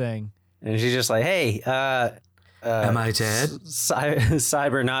Alexa thing. And she's just like, "Hey, am I dead?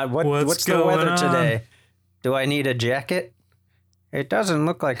 Cybernaut, what's the weather today? Do I need a jacket? It doesn't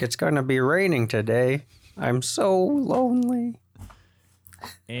look like it's going to be raining today. I'm so lonely."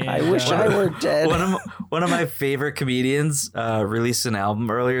 And, I wish I were dead. One of my favorite comedians released an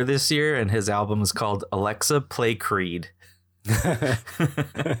album earlier this year, and his album is called Alexa Play Creed. So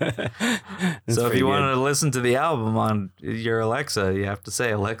if you wanted to listen to the album on your Alexa, you have to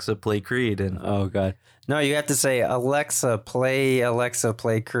say Alexa Play Creed. And oh god, no, you have to say Alexa Play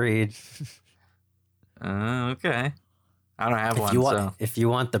Creed. Okay. I don't have one. So If you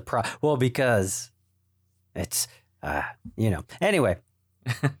want the well, because it's Anyway,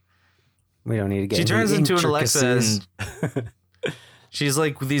 we don't need to get. She turns into an Alexa, intricacies. and she's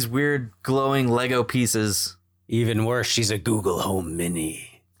like these weird glowing Lego pieces. Even worse, she's a Google Home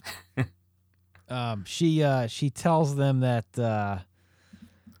Mini. She tells them that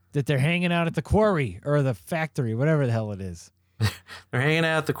they're hanging out at the quarry or the factory, whatever the hell it is. They're hanging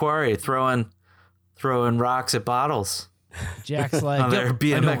out at the quarry, throwing rocks at bottles. Jack's like, on their "Yep, I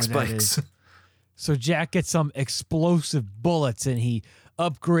know where BMX that bikes. is." So Jack gets some explosive bullets and he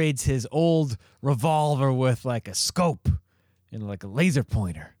upgrades his old revolver with like a scope and like a laser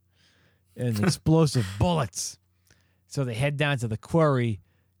pointer and explosive bullets. So they head down to the quarry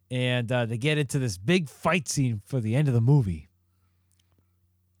and they get into this big fight scene for the end of the movie.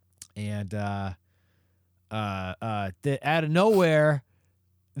 And out of nowhere,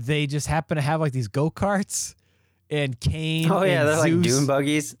 they just happen to have like these go-karts. And Kane, they're Zeus, like dune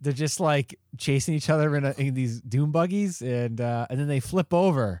buggies. They're just like chasing each other in these dune buggies, and then they flip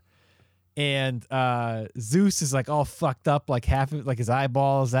over, and Zeus is like all fucked up, like half of like his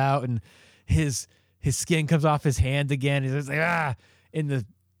eyeball is out, and his skin comes off his hand again. He's just like and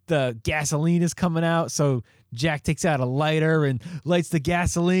the gasoline is coming out, so Jack takes out a lighter and lights the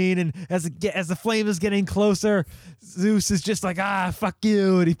gasoline, and as the flame is getting closer, Zeus is just like, fuck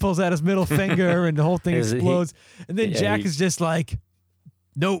you, and he pulls out his middle finger, and the whole thing explodes. And then Jack is just like,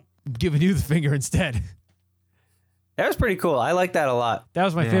 nope, I'm giving you the finger instead. That was pretty cool. I like that a lot. That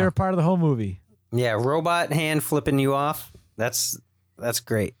was my favorite part of the whole movie. Yeah, robot hand flipping you off. That's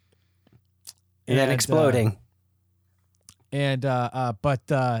great. And then exploding.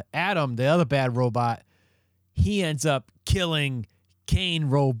 But Adam, the other bad robot, he ends up killing Kane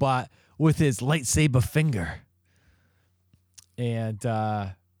Robot with his lightsaber finger. And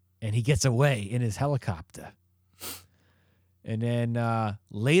he gets away in his helicopter. And then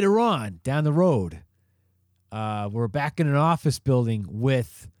later on, down the road, we're back in an office building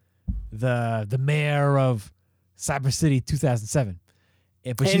with the mayor of Cyber City 2007.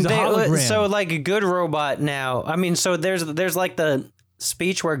 But she's a hologram. So like a good robot now. I mean, so there's like the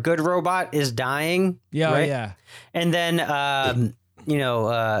speech where good robot is dying. Yeah, right? yeah. And then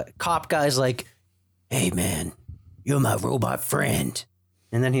cop guy's like, "Hey man, you're my robot friend."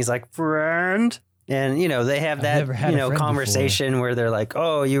 And then he's like, "Friend?" And they have that conversation where they're like,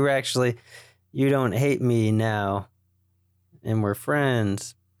 "Oh, you don't hate me now, and we're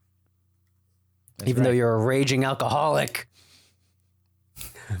friends." Even though you're a raging alcoholic.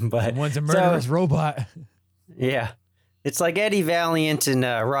 But one's a murderous robot. Yeah. It's like Eddie Valiant and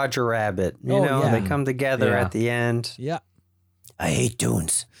Roger Rabbit. They come together at the end. Yeah. I hate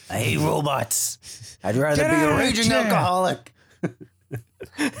dunes. I hate robots. I'd rather be a raging alcoholic.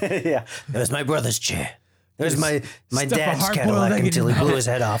 Yeah. It was my brother's chair. It was my dad's Cadillac until he blew his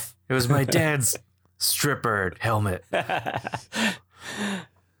head off. It was my dad's stripper helmet.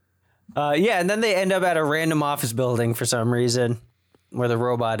 And then they end up at a random office building for some reason. Where the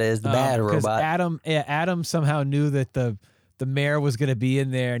robot is, the bad robot. Adam somehow knew that the mayor was going to be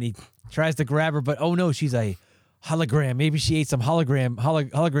in there, and he tries to grab her, but oh no, she's a hologram. Maybe she ate some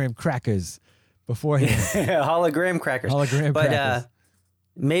hologram crackers beforehand. Hologram crackers. Crackers.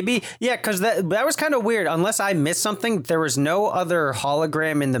 Maybe, because that was kind of weird. Unless I missed something, there was no other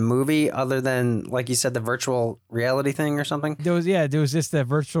hologram in the movie other than, like you said, the virtual reality thing or something. There was just that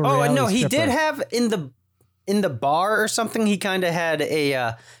virtual reality. Oh, and no, he stripper. did have in the bar or something, he kind of had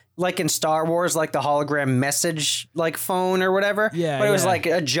a like in Star Wars, like the hologram message like phone or whatever. Yeah, but it was like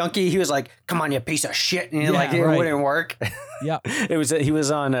a junkie. He was like, "Come on, you piece of shit," and it wouldn't work. Yeah, he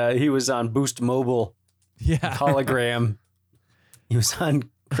was on Boost Mobile. Yeah, hologram. He was on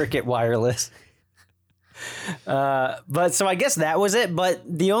Cricket Wireless. But so I guess that was it. But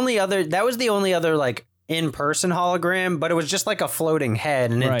that was the only other like in-person hologram, but it was just like a floating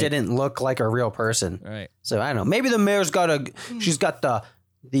head, and it didn't look like a real person. Right. So I don't know. Maybe the mayor's she's got the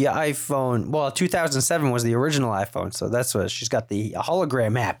iPhone. Well, 2007 was the original iPhone, so that's what she's got, the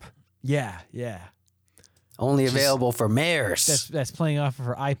hologram app. Yeah. Only available for mayors. That's playing off of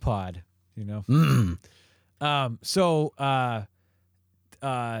her iPod. So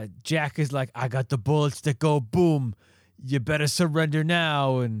Jack is like, "I got the bullets that go boom. You better surrender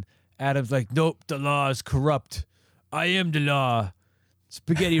now." And Adam's like, "Nope, the law is corrupt. I am the law.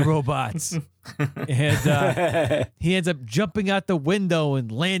 Spaghetti robots." And he ends up jumping out the window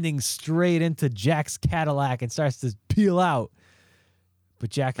and landing straight into Jack's Cadillac and starts to peel out.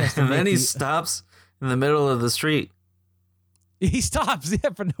 But Jack has to and then he stops in the middle of the street. He stops, yeah,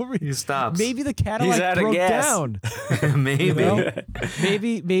 for no reason. He stops. Maybe the He's Cadillac out of broke gas. down. Maybe. You know?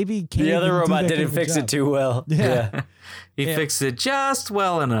 Maybe Kane The other didn't do robot that didn't good of a fix job. it too well. Yeah. He fixed it just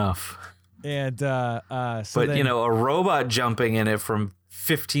well enough. And so But, then, a robot jumping in it from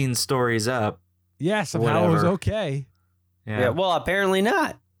 15 stories up. yeah, somehow it was whatever. okay. Yeah. Well, apparently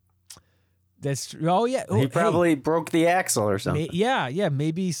not. That's true. Oh yeah, He probably broke the axle or something. yeah.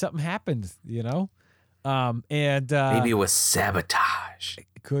 Maybe something happened. And Maybe it was sabotage. it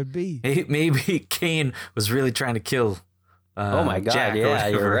could be. Maybe Kane was really trying to kill Oh my God! Jack or Yeah,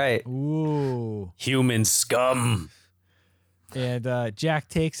 you're whatever. right. Ooh. Human scum. And Jack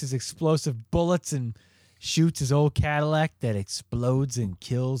takes his explosive bullets and shoots his old Cadillac that explodes and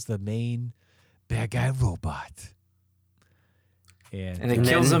kills the main bad guy robot. And it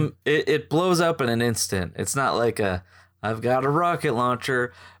kills him. It blows up in an instant. It's not like I've got a rocket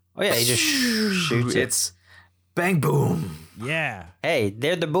launcher. Oh yeah, he just shoots it. It's bang boom. Yeah. Hey,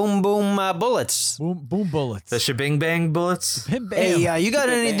 they're the boom boom bullets. Boom bullets. The shebang bang bullets. Bam, bam. Hey, you got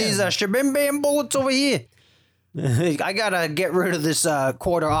any of these shabim bam bullets over here? I gotta get rid of this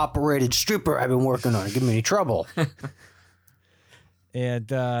quarter operated stripper I've been working on. Give me any trouble.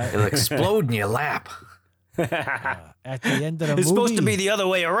 And It'll explode in your lap. at the end of the movie, It's supposed to be the other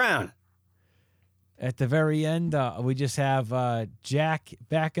way around. At the very end, we just have Jack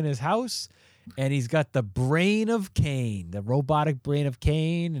back in his house, and he's got the brain of Kane, the robotic brain of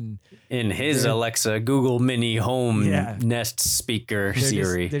Kane, and In his Alexa Google Mini Home Yeah. Nest speaker they're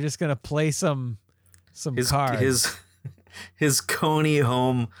Siri. they're just gonna play some cards. His Coney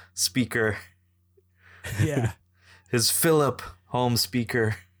home speaker. Yeah. His Philip home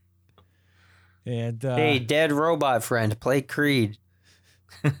speaker. And Hey, dead robot friend, play Creed.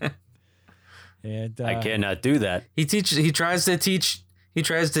 and I cannot do that. He tries to teach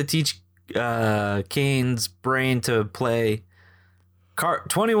Kane's brain to play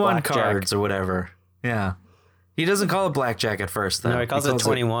 21 Blackjack. cards or whatever. Yeah. He doesn't call it blackjack at first, though. No, he calls it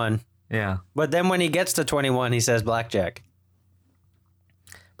 21. Yeah. But then when he gets to 21, he says blackjack.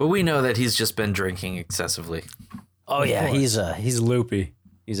 But we know that he's just been drinking excessively. Oh yeah, he's loopy.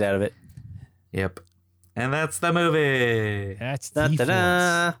 He's out of it. Yep. And that's the movie. That's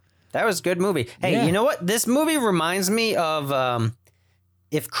Da-da-da. That was a good movie. Hey, Yeah. you know what? This movie reminds me of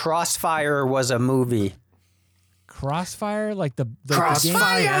if Crossfire was a movie. Crossfire, like the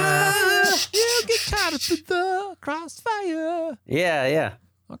Crossfire! You get caught up in the crossfire. Yeah.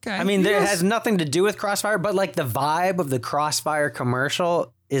 Okay. I mean, it has nothing to do with Crossfire, but like the vibe of the Crossfire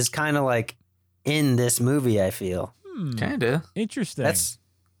commercial is kind of like in this movie, I feel. Kinda. Interesting. That's,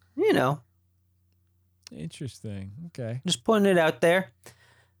 interesting. Okay. just putting it out there.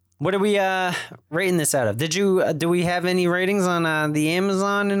 What are we rating this out of? Do we have any ratings on the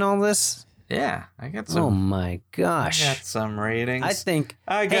Amazon and all this? Yeah, I got some. Oh my gosh. I got some ratings. I think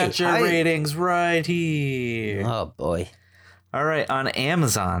I got your ratings right here. Oh boy. All right, on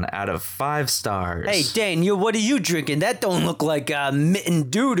Amazon, out of 5 stars. Hey Dane, what are you drinking? That don't look like mitten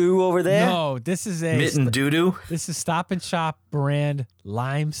doo doo over there. No, this is a Mitten Doo-Doo? This is Stop and Shop brand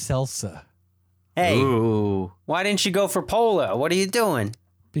lime salsa. Hey, Ooh. why didn't you go for Polar? What are you doing?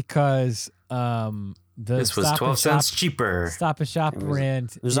 Because This was 12 cents cheaper. Stop and Shop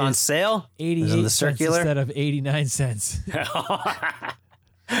brand It was on sale? 88 It was in the cents circular? instead of 89 cents.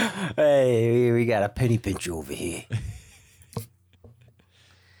 Hey, we got a penny pinch over here.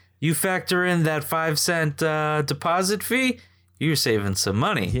 You factor in that 5-cent deposit fee, you're saving some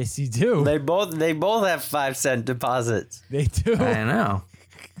money. Yes, you do. They both have 5-cent deposits. They do. I know.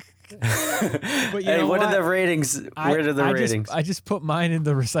 But you Hey, know what are the ratings? Where are the ratings? I just put mine in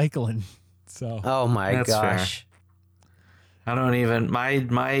the recycling. So Oh my That's gosh. I don't even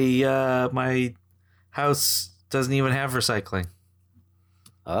my house doesn't even have recycling.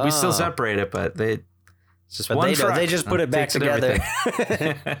 Oh. We still separate it, but it's just But one they don't. truck. They just put it back Takes together.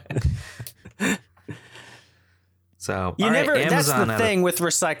 everything. So You all right, never. That's Amazon the out of- thing with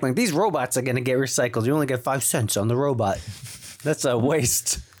recycling. These robots are going to get recycled. You only get 5 cents on the robot. That's a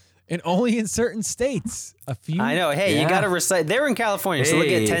waste. and only in certain states. A few. I know. Hey, you Yeah. got to recycle. They're in California, so they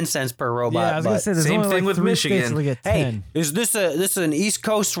get Hey. 10 cents per robot. Yeah, I was gonna but- say there's Same only thing like with 3 states Michigan. that'll get Hey, 10. is this an East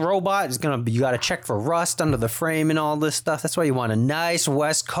Coast robot? It's gonna be. You got to check for rust under the frame and all this stuff. That's why you want a nice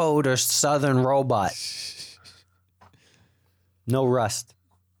West Coast or Southern robot. No rust.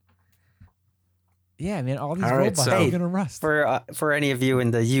 Yeah, man, all these All right, robots so- are gonna rust. For any of you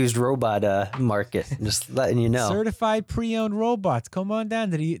in the used robot market, just letting you know. Certified pre-owned robots. Come on down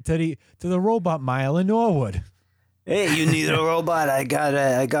to the robot mile in Norwood. Hey, you need a robot? I got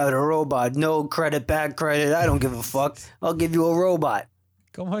a robot. No credit, bad credit. I don't give a fuck. I'll give you a robot.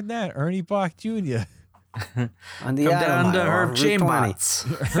 Come on down, Ernie Bach Jr. On the Come Adam down to aisle, Herb Route 20. Chainbots.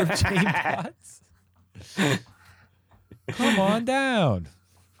 Herb Chainbots. Come on down.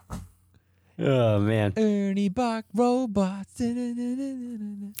 Oh man. Ernie Bach robots.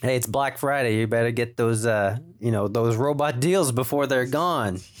 Hey, it's Black Friday. You better get those those robot deals before they're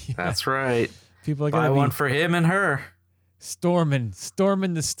gone. That's right. People are Buy gonna one be for him and her. storming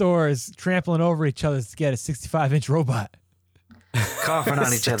the stores, trampling over each other to get a 65-inch robot. Coughing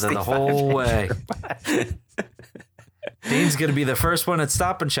on each other the whole way. Dean's going to be the first one at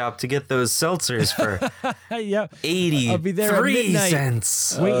Stop and Shop to get those seltzers for Yep. 83 I'll be there at midnight,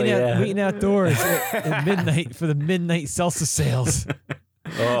 cents. waiting outdoors at midnight for the midnight salsa sales.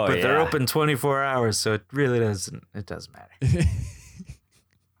 But they're open 24 hours, so it really doesn't matter.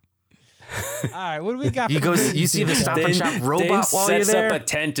 All right, what do we got? You see the Stop and Shop robot while you're sets there? up a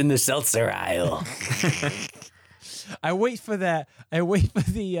tent in the seltzer aisle. I wait for that. I wait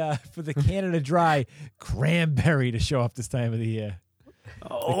for the Canada Dry cranberry to show up this time of the year.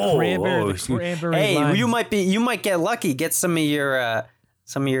 Oh, cranberry hey, lime. you might get lucky. Get some of your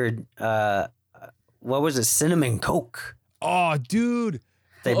what was it? Cinnamon Coke. Oh, dude.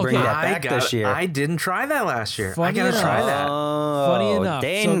 They bring that back this year. I didn't try that last year. Funny I gotta enough. try that. Funny enough.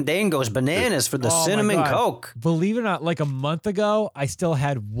 Dane goes bananas for the Oh, my cinnamon God. Coke. Believe it or not, like a month ago, I still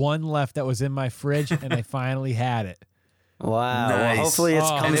had one left that was in my fridge, and I finally had it. Wow. Nice. Well, hopefully it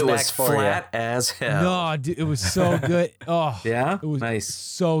comes and it back was for flat as hell. No, dude, it was so good. Oh, Yeah? it was Nice.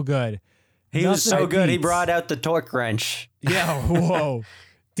 so good. you. He was so Nothing good. He beats- brought out the torque wrench. Yeah, whoa.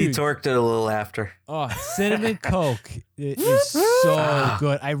 He Dude. torqued it a little after. Oh, cinnamon Coke. It is so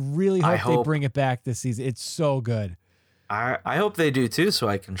good. I really I hope they hope- bring it back this season. It's so good. I hope they do too, so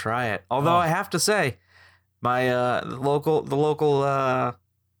I can try it. Although I have to say, my the local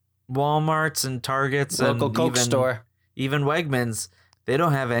Walmarts and Targets Local and Coke store. even Wegmans, they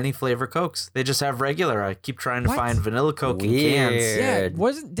don't have any flavor Cokes. They just have regular. I keep trying to What? find vanilla Coke in cans. Yeah,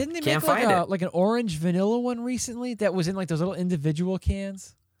 Weird. didn't they Can't make like find a it. like an orange vanilla one recently that was in like those little individual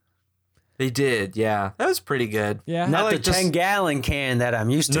cans? They did, yeah. That was pretty good. Yeah. Not like the 10-gallon can that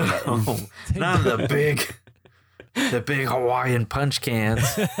I'm used to getting. No, not the big Hawaiian punch cans.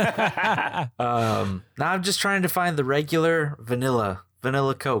 Now I'm just trying to find the regular vanilla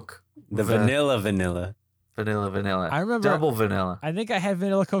Coke. The With vanilla. vanilla. I remember- double vanilla. I think I had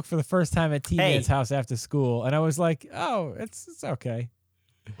vanilla Coke for the first time at T-Man's Hey. house after school, and I was like, "Oh, it's okay."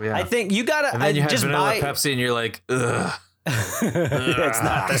 Yeah. I think you gotta and then you have just vanilla buy. Pepsi, and you're like, ugh. It's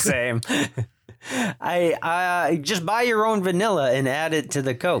not the same. I just buy your own vanilla and add it to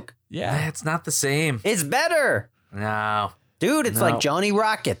the Coke. Yeah, It's not the same. It's better, No. dude. It's No. like Johnny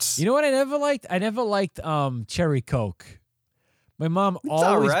Rockets. you know what I never liked? I never liked cherry Coke. My mom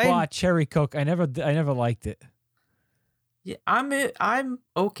always alright. bought cherry Coke. I never liked it. Yeah, I'm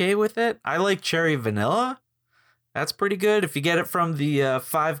okay with it. I like cherry vanilla. That's pretty good. If you get it from the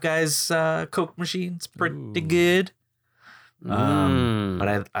Five Guys Coke machine, it's pretty good.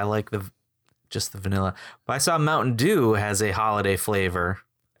 But I like just the vanilla. But I saw Mountain Dew has a holiday flavor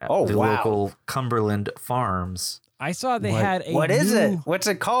at Oh, the wow. local Cumberland Farms. I saw they had a What is it? new- What's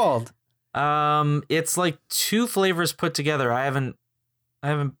it called? It's like two flavors put together. I haven't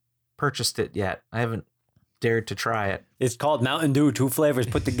purchased it yet. I haven't dared to try it. It's called Mountain Dew. 2 flavors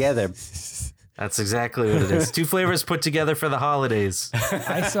put together. That's exactly what it is. Two flavors put together for the holidays.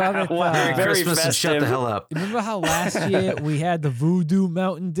 I saw that. Wow. Merry Very Christmas and shut the festive. hell up. Remember how last year we had the Voodoo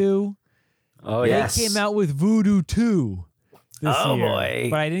Mountain Dew? Oh They yes. came out with Voodoo 2 this Oh, year, boy.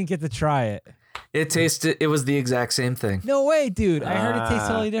 but I didn't get to try it. It was the exact same thing. No way, dude! I heard it tastes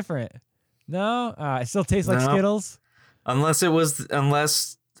totally different. No, it still tastes like No. Skittles. Unless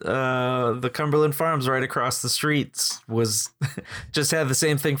the Cumberland Farms right across the streets was just had the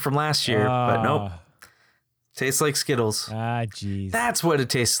same thing from last year, but nope. Tastes like Skittles. Ah, jeez. That's what it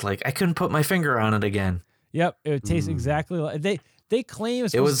tastes like. I couldn't put my finger on it again. Yep, it tastes exactly like they claim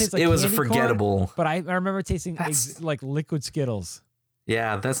it's It supposed was to taste like it was candy corn, forgettable. but I remember tasting like liquid Skittles.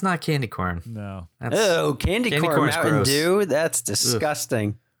 Yeah, that's not candy corn. No, That's, Oh, candy corn corn's Mountain gross. Dew. That's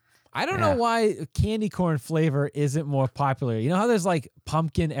disgusting. I don't Yeah. know why candy corn flavor isn't more popular. You know how there's like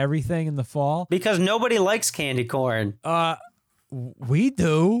pumpkin everything in the fall? Because nobody likes candy corn. We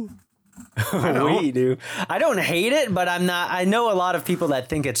do. We do. I don't hate it, but I'm not. I know a lot of people that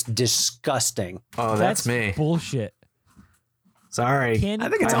think it's disgusting. Oh, that's me. Bullshit. Sorry. Candy I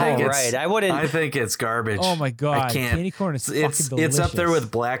think it's corn. all right. I wouldn't. I think it's garbage. Oh my god, I can't. candy corn is It's fucking delicious. up there with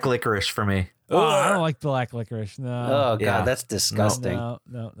black licorice for me. Oh, I don't like black licorice. No. Oh god, Yeah. that's disgusting. No.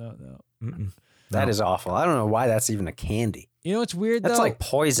 That is awful. I don't know why that's even a candy. You know what's weird, That's though? like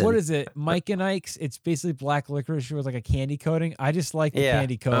poison. What is it? Mike and Ike's? It's basically black licorice with like a candy coating. I just like the Yeah.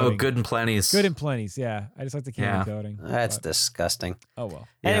 candy coating. Oh, Good and Plenty's. Good and Plenty's, yeah. I just like the candy coating. That's but- disgusting. Oh, well.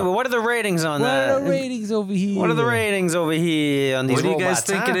 Anyway, what are the ratings on What that? are the ratings over here? What are the ratings over here on these What do you robots?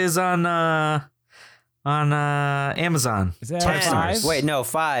 guys think it is on Amazon? Is that 10. 5? Wait, no,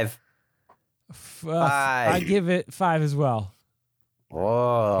 5. 5. I give it 5 as well.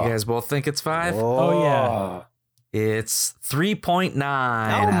 Whoa. You guys both think it's 5? Oh, yeah. It's 3.9.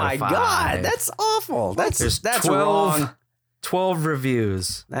 Oh my God, that's awful. That's 12, wrong. 12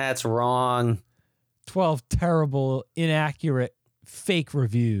 reviews. That's wrong. 12 terrible, inaccurate, fake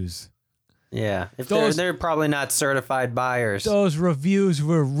reviews. Yeah, if Those- they're probably not certified buyers. Those reviews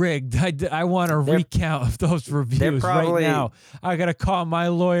were rigged. I want a recount of those reviews probably- right now. I got to call my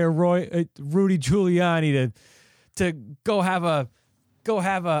lawyer, Rudy Giuliani, to go have a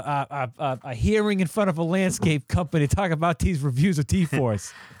hearing in front of a landscape company to talk about these reviews of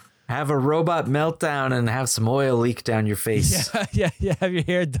T-Force. Have a robot meltdown and have some oil leak down your face. yeah. Have your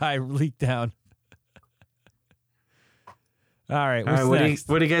hair dye leak down. All right, what's next?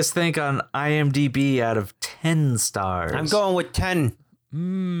 What do you guys think on IMDb out of 10 stars? I'm going with 10.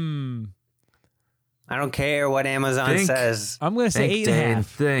 I don't care what Amazon says. I'm going to say 8.5.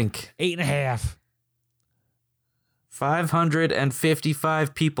 Think. 8.5.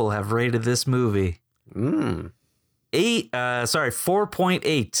 555 people have rated this movie.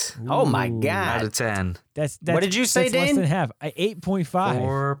 4.8. Oh my God. Out of 10. That's what did you say, that's Dane? Less than half. 8.5.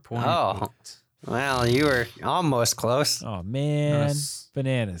 4.8. Oh, well, you were almost close. Oh man,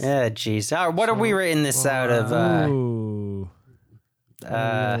 bananas. Yeah, jeez. All right, what are we rating this out of? Ooh. What are we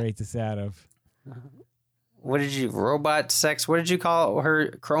gonna rate this out of? What did you? Robot sex? What did you call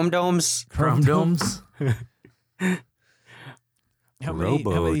her? Chrome domes? Chrome domes? How many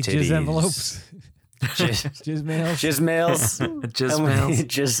jizz titties. envelopes? Jizz mails? Jizz mails? Jizz mails?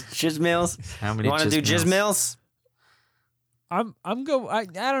 Jizz mails? How many You want to do jizz jizz mails? I'm go. I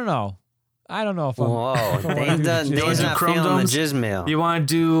don't know. I don't know if I'm. Whoa, if I wanna Dane's do not, jizz Dane's mail. not Chrome feeling domes? the jizz mail. You want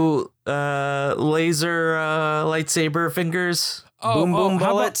to do laser lightsaber fingers? Boom, boom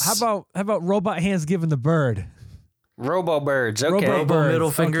bullets? How about robot hands giving the bird? Robo birds. Okay. Robo birds, middle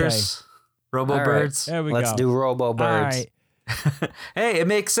okay. fingers? Robo All right. birds? There we Let's go. do robo birds. All right. Hey, it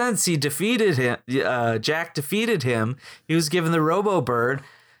makes sense. He defeated him. Jack defeated him. He was given the Robo Bird,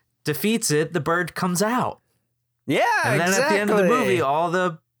 defeats it. The bird comes out, Yeah, and then exactly. at the end of the movie, all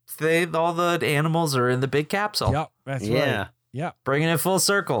the animals are in the big capsule. Yep, that's Yeah. right. Yep. Bringing it full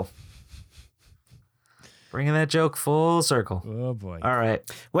circle. Bringing that joke full circle. Oh boy. All right.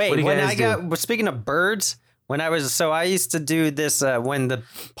 Wait, What do you when guys I do? got speaking of birds, I used to do this when the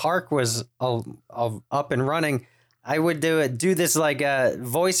park was up and running. I would do this like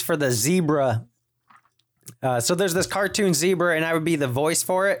voice for the zebra. So there's this cartoon zebra, and I would be the voice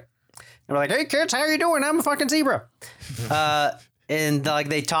for it. And we're like, "Hey kids, how you doing? I'm a fucking zebra." And like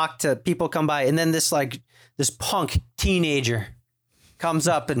they talk to people come by, and then this punk teenager comes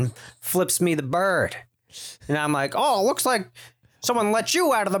up and flips me the bird, and I'm like, "Oh, looks like someone let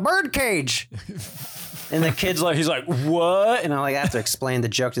you out of the bird cage." And the kid's like, he's like, "What?" And I have to explain the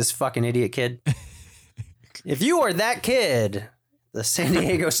joke to this fucking idiot kid. If you are that kid, the San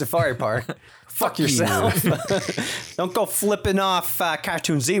Diego Safari Park, fuck yourself. Don't go flipping off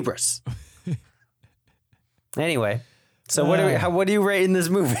cartoon zebras. Anyway, so what are you rating this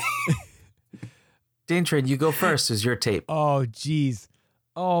movie? Dane Trade, you go first. Is your tape? Oh geez.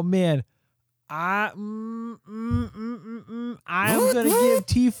 Oh man. I'm gonna give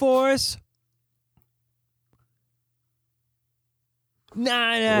T-Force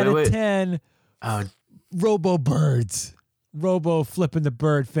 9 out of 10. Oh, Robo birds. Robo flipping the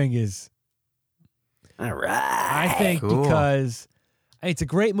bird fingers. All right. I think Cool. because it's a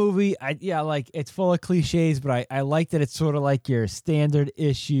great movie. It's full of cliches, but I like that it's sort of like your standard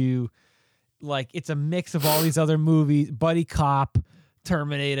issue. Like it's a mix of all these other movies, Buddy Cop,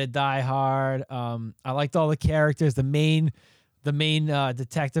 Terminator, Die Hard. I liked all the characters. The main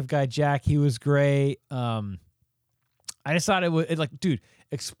detective guy, Jack, he was great. I just thought dude,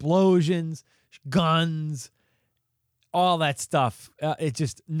 explosions, guns, all that stuff. It's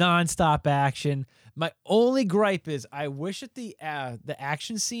just nonstop action. My only gripe is I wish at the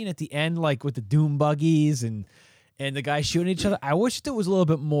action scene at the end, like with the doom buggies and the guys shooting each other, I wish there was a little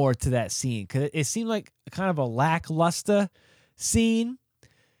bit more to that scene because it seemed like kind of a lackluster scene.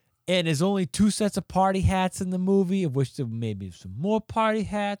 And there's only 2 sets of party hats in the movie. I wish there maybe some more party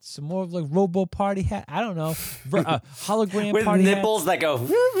hats, some more like Robo party hat. I don't know, hologram With party nipples hats. that go.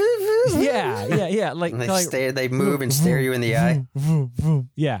 Yeah. Like They move and stare you in the eye.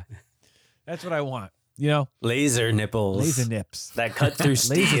 Yeah, that's what I want. You know, laser nipples, laser nips that cut through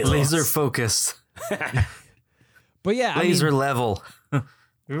steel, laser focused. But yeah, laser level. Oh,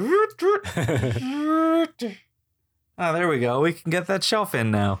 there we go. We can get that shelf in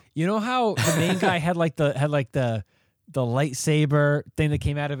now. You know how the main guy had the lightsaber thing that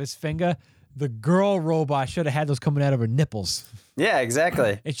came out of his finger? The girl robot should have had those coming out of her nipples. Yeah,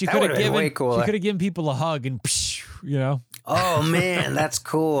 exactly. And she That could have would've been way given cooler. she could have given people a hug and you know. Oh man, that's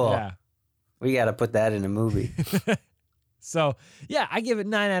cool. Yeah. We got to put that in a movie. So yeah, I give it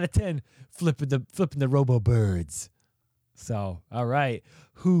 9 out of 10. Flipping the Robo Birds. So all right,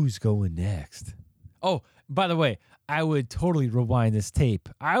 who's going next? Oh, by the way, I would totally rewind this tape.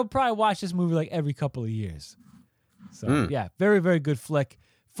 I would probably watch this movie like every couple of years. So yeah, very very good flick.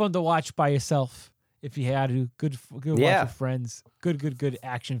 Fun to watch by yourself if you had to. Good watch with friends. Good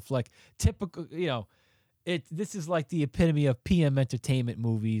action flick. Typical, you know. This is like the epitome of PM entertainment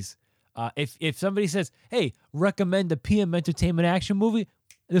movies. If somebody says, "Hey, recommend a PM entertainment action movie,"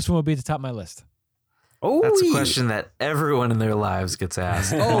 this one will be at the top of my list. Oh, that's a question that everyone in their lives gets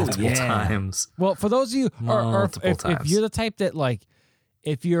asked multiple times. Well, for those of you, or if you're the type that like,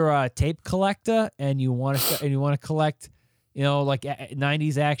 if you're a tape collector and you want to collect, you know, like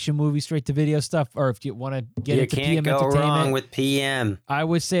 90s action movies, straight to video stuff, or if you want to get into PM entertainment, wrong with PM. I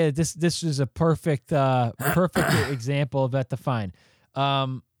would say that this is a perfect example of that to find.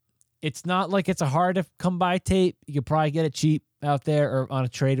 It's not like it's a hard to come by tape. You could probably get it cheap out there or on a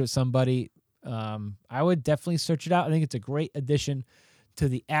trade with somebody. I would definitely search it out. I think it's a great addition to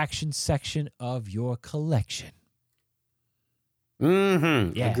the action section of your collection.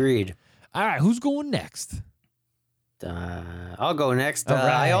 Mm-hmm. Yeah. Agreed. All right, who's going next? I'll go next. All right.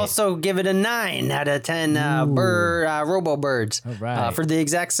 I also give it a 9 out of 10 Robo Birds. All right. For the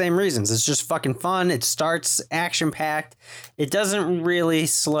exact same reasons. It's just fucking fun. It starts action-packed. It doesn't really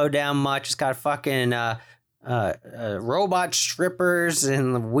slow down much. It's got fucking robot strippers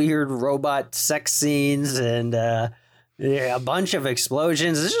and weird robot sex scenes and a bunch of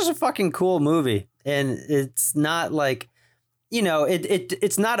explosions. It's just a fucking cool movie. And it's not like, you know,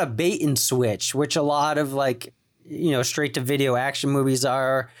 it's not a bait and switch, which a lot of like, you know, straight to video action movies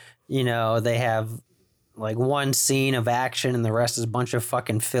are. You know, they have like one scene of action and the rest is a bunch of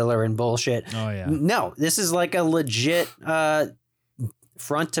fucking filler and bullshit. Oh yeah. No, this is like a legit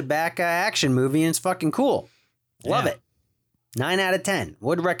front to back action movie, and it's fucking cool. Love it. 9 out of 10.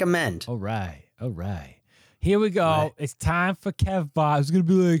 Would recommend. All right. Here we go. Right. It's time for KevBot. It's gonna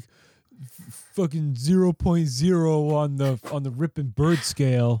be like fucking 0.0 on the Rippin' Bird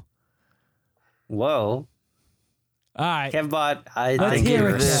scale. Whoa. All right. KevBot, I think it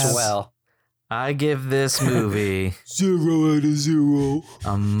as well. I give this movie 0 out of 0.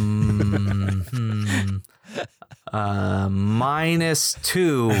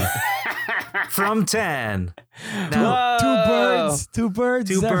 -2 from 10. Now, two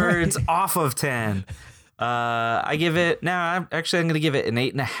birds off of 10. I give it I'm going to give it an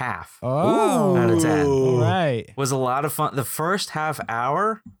 8.5 out of 10. All right. Was a lot of fun. The first half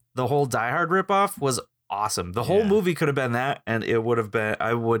hour, the whole Die Hard ripoff was awesome. The whole movie could have been that, and it would have been.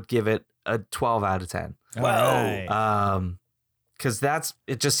 I would give it a 12 out of 10. Wow. Because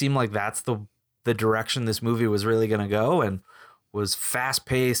it just seemed like that's the direction this movie was really going to go, and was fast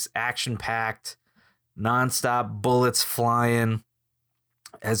paced, action packed, nonstop bullets flying.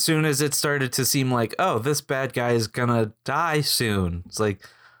 As soon as it started to seem like, oh, this bad guy is gonna die soon, it's like,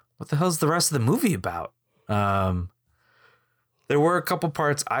 what the hell's the rest of the movie about? There were a couple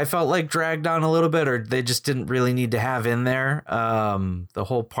parts I felt like dragged on a little bit, or they just didn't really need to have in there. The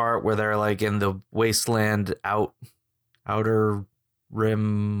whole part where they're like in the wasteland outer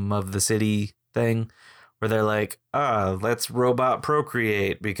rim of the city thing, where they're like, let's robot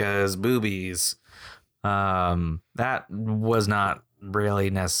procreate because boobies. That was not really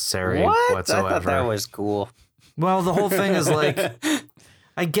necessary whatsoever. I thought that was cool. Well, the whole thing is like,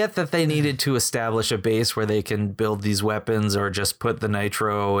 I get that they needed to establish a base where they can build these weapons, or just put the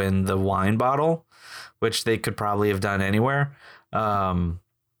nitro in the wine bottle, which they could probably have done anywhere.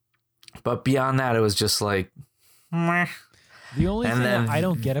 But beyond that, it was just like, meh. The only thing that I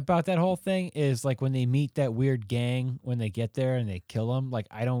don't get about that whole thing is like when they meet that weird gang, when they get there and they kill them, like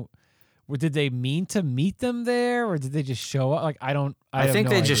did they mean to meet them there, or did they just show up? Like I think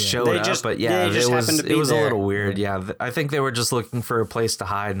they just showed up, but yeah, it was a little weird. Yeah, I think they were just looking for a place to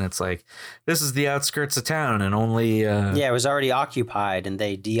hide, and it's like, this is the outskirts of town, and only it was already occupied, and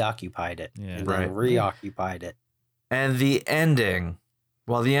they deoccupied it, and then reoccupied it. And the ending,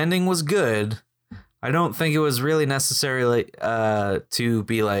 while the ending was good, I don't think it was really necessarily to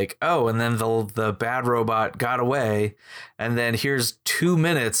be like, oh, and then the bad robot got away, and then here's 2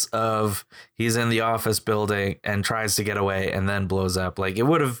 minutes of he's in the office building and tries to get away and then blows up. Like, it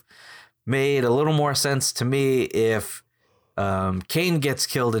would have made a little more sense to me if Kane gets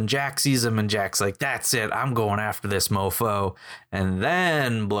killed and Jack sees him and Jack's like, that's it, I'm going after this mofo, and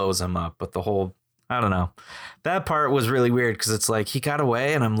then blows him up. But the whole, I don't know. That part was really weird because it's like he got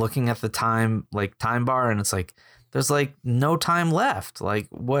away and I'm looking at the time bar and it's like there's like no time left. Like,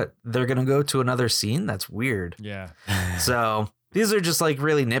 what, they're going to go to another scene? That's weird. Yeah. So these are just like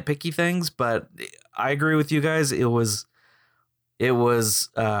really nitpicky things, but I agree with you guys. It was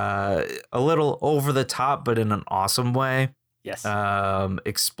a little over the top, but in an awesome way. Yes.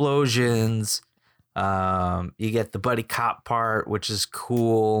 Explosions. You get the buddy cop part, which is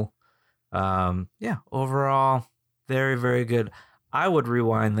cool. Yeah, overall, very, very good. I would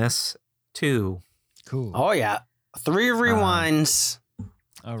rewind this too. Cool. Oh, yeah. 3 rewinds.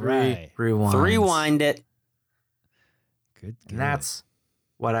 All right. Rewinds. 3-wind it. Good. And that's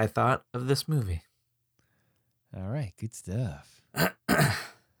what I thought of this movie. All right. Good stuff.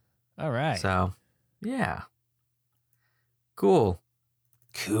 All right. So, yeah. Cool.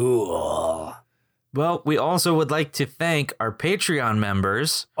 Well, we also would like to thank our Patreon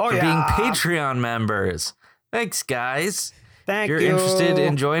members for being Patreon members. Thanks, guys. Thank you. If you're interested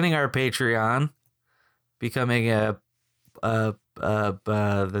in joining our Patreon, becoming the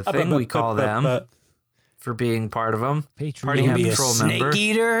thing we call them for being part of them. Patreon. Party Hat Be a Patrol Snake member.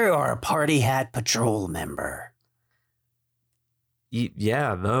 Eater or a Party Hat Patrol member.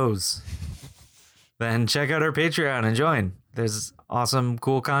 Yeah, those. Then check out our Patreon and join. There's awesome,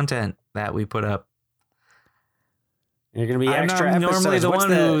 cool content that we put up. You're going to be I'm extra not episodes. normally the What's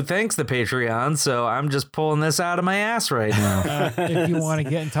one who thanks the Patreon, so I'm just pulling this out of my ass right now. If you want to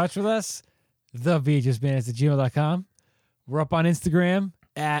get in touch with us, thevhsbandits@gmail.com. We're up on Instagram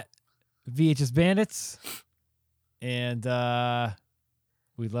at VHSBandits. And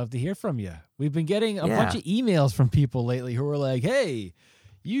we'd love to hear from you. We've been getting a bunch of emails from people lately who are like, hey,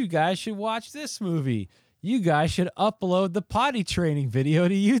 you guys should watch this movie. You guys should upload the potty training video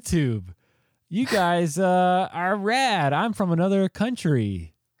to YouTube. You guys are rad. I'm from another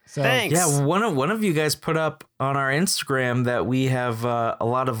country. So, Thanks. Yeah, one of you guys put up on our Instagram that we have a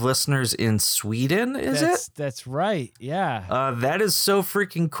lot of listeners in Sweden, That's right, yeah. That is so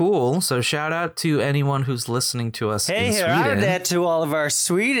freaking cool. So shout out to anyone who's listening to us in Sweden. Hey, that to all of our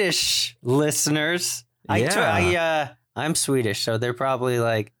Swedish listeners. I'm Swedish, so they're probably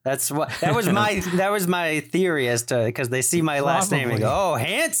like, that was my theory as to, because they see my last name and go, oh,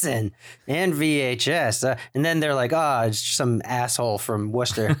 Hanson and VHS, and then they're like, oh, it's some asshole from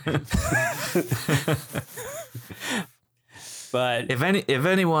Worcester. But if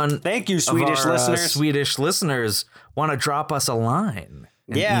anyone, thank you, Swedish listeners. Swedish listeners want to drop us a line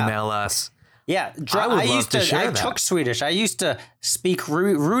and email us. Yeah, I took Swedish. I used to speak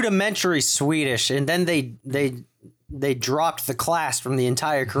rudimentary Swedish, and then they dropped the class from the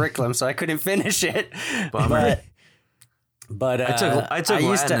entire curriculum, so I couldn't finish it. Bummer. But I took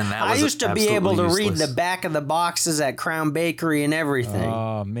Latin, and that was I used to be able to read useless. the back of the boxes at Crown Bakery and everything.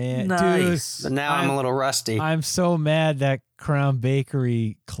 Oh, man. Nice. Dude, But now I'm a little rusty. I'm so mad that Crown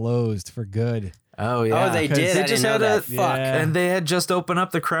Bakery closed for good. Oh, yeah. Oh, they did? They I just didn't know had that. Fuck. And they had just opened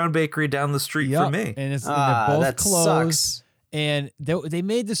up the Crown Bakery down the street from me. And they're both that closed. sucks. And they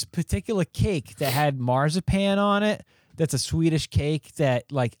made this particular cake that had marzipan on it. That's a Swedish cake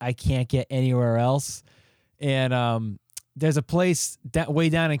that like I can't get anywhere else. And there's a place way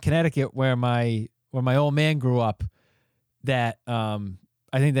down in Connecticut where my old man grew up that I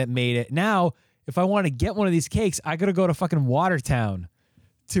think that made it. Now, if I want to get one of these cakes, I got to go to fucking Watertown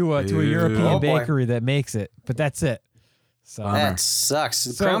to a European bakery that makes it. But that's it. So that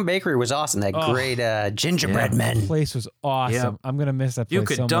sucks. Crown Bakery was awesome. That great gingerbread men. The place was awesome. Yep. I'm gonna miss that place. You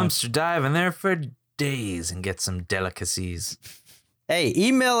could so dumpster much. dive in there for days and get some delicacies. Hey,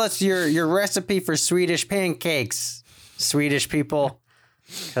 email us your recipe for Swedish pancakes, Swedish people.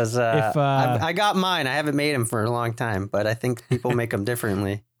 Because I got mine. I haven't made them for a long time, but I think people make them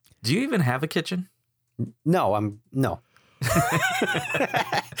differently. Do you even have a kitchen? No, no.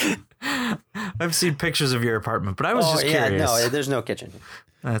 I've seen pictures of your apartment, but I was just curious. No, there's no kitchen.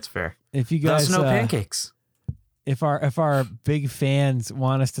 That's fair. If you guys no pancakes. If our big fans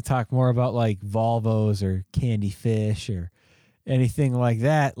want us to talk more about like Volvos or candy fish or anything like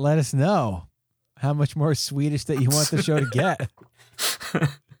that, let us know how much more Swedish that you want the show to get.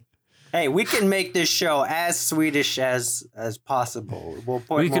 Hey, we can make this show as Swedish as possible.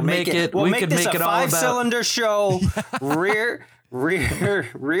 We can make it all about 5-cylinder show, rear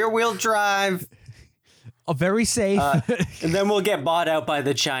wheel drive, very safe. And then we'll get bought out by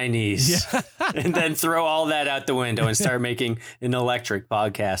the Chinese. And then throw all that out the window and start making an electric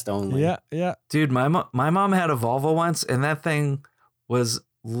podcast only. Yeah. Dude, my mom had a Volvo once, and that thing was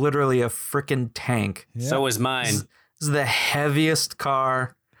literally a freaking tank. Yeah. So was mine. This is the heaviest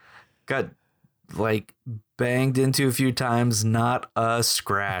car. Got like banged into a few times, not a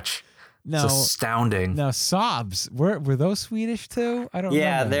scratch. No, it's astounding. Now Saabs, were those Swedish too? I don't.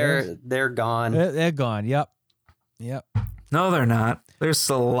 Yeah, remember. they're gone. They're gone. Yep. No, they're not. There's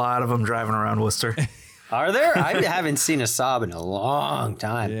a lot of them driving around Worcester. Are there? I haven't seen a Saab in a long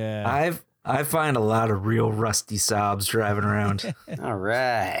time. Yeah. I find a lot of real rusty Saabs driving around. All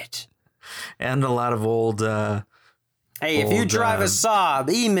right. And a lot of old. Hey, if you drive a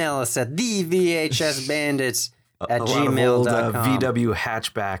Saab, email us at thevhsbandits@gmail.com. VW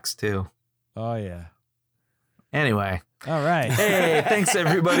hatchbacks too. Oh yeah. Anyway. All right. Hey, thanks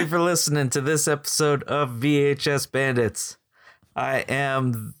everybody for listening to this episode of VHS Bandits. I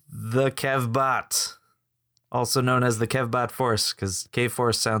am the KevBot, also known as the KevBot Force, because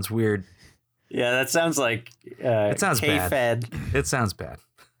K-Force sounds weird. Yeah, that sounds like it sounds K-Fed. bad. It sounds bad.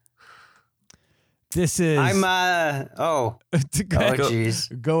 This is. I'm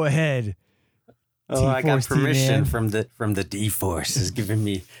jeez. Go ahead. Oh, I got T-Force permission T-Man. from the D-Force is giving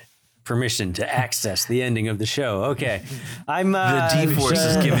me permission to access the ending of the show. Okay. I'm the D-Force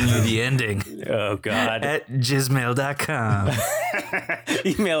is giving you the ending. Oh God. At gizmail.com.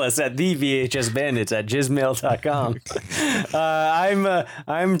 Email us at thevhsbandits@gizmail.com.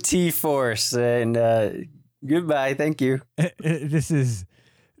 I'm T-Force and goodbye. Thank you. This is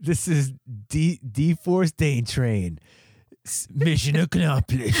D-Force Dane Train. Mission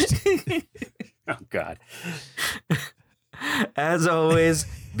accomplished. Oh God. As always,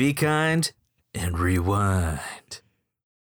 be kind and rewind.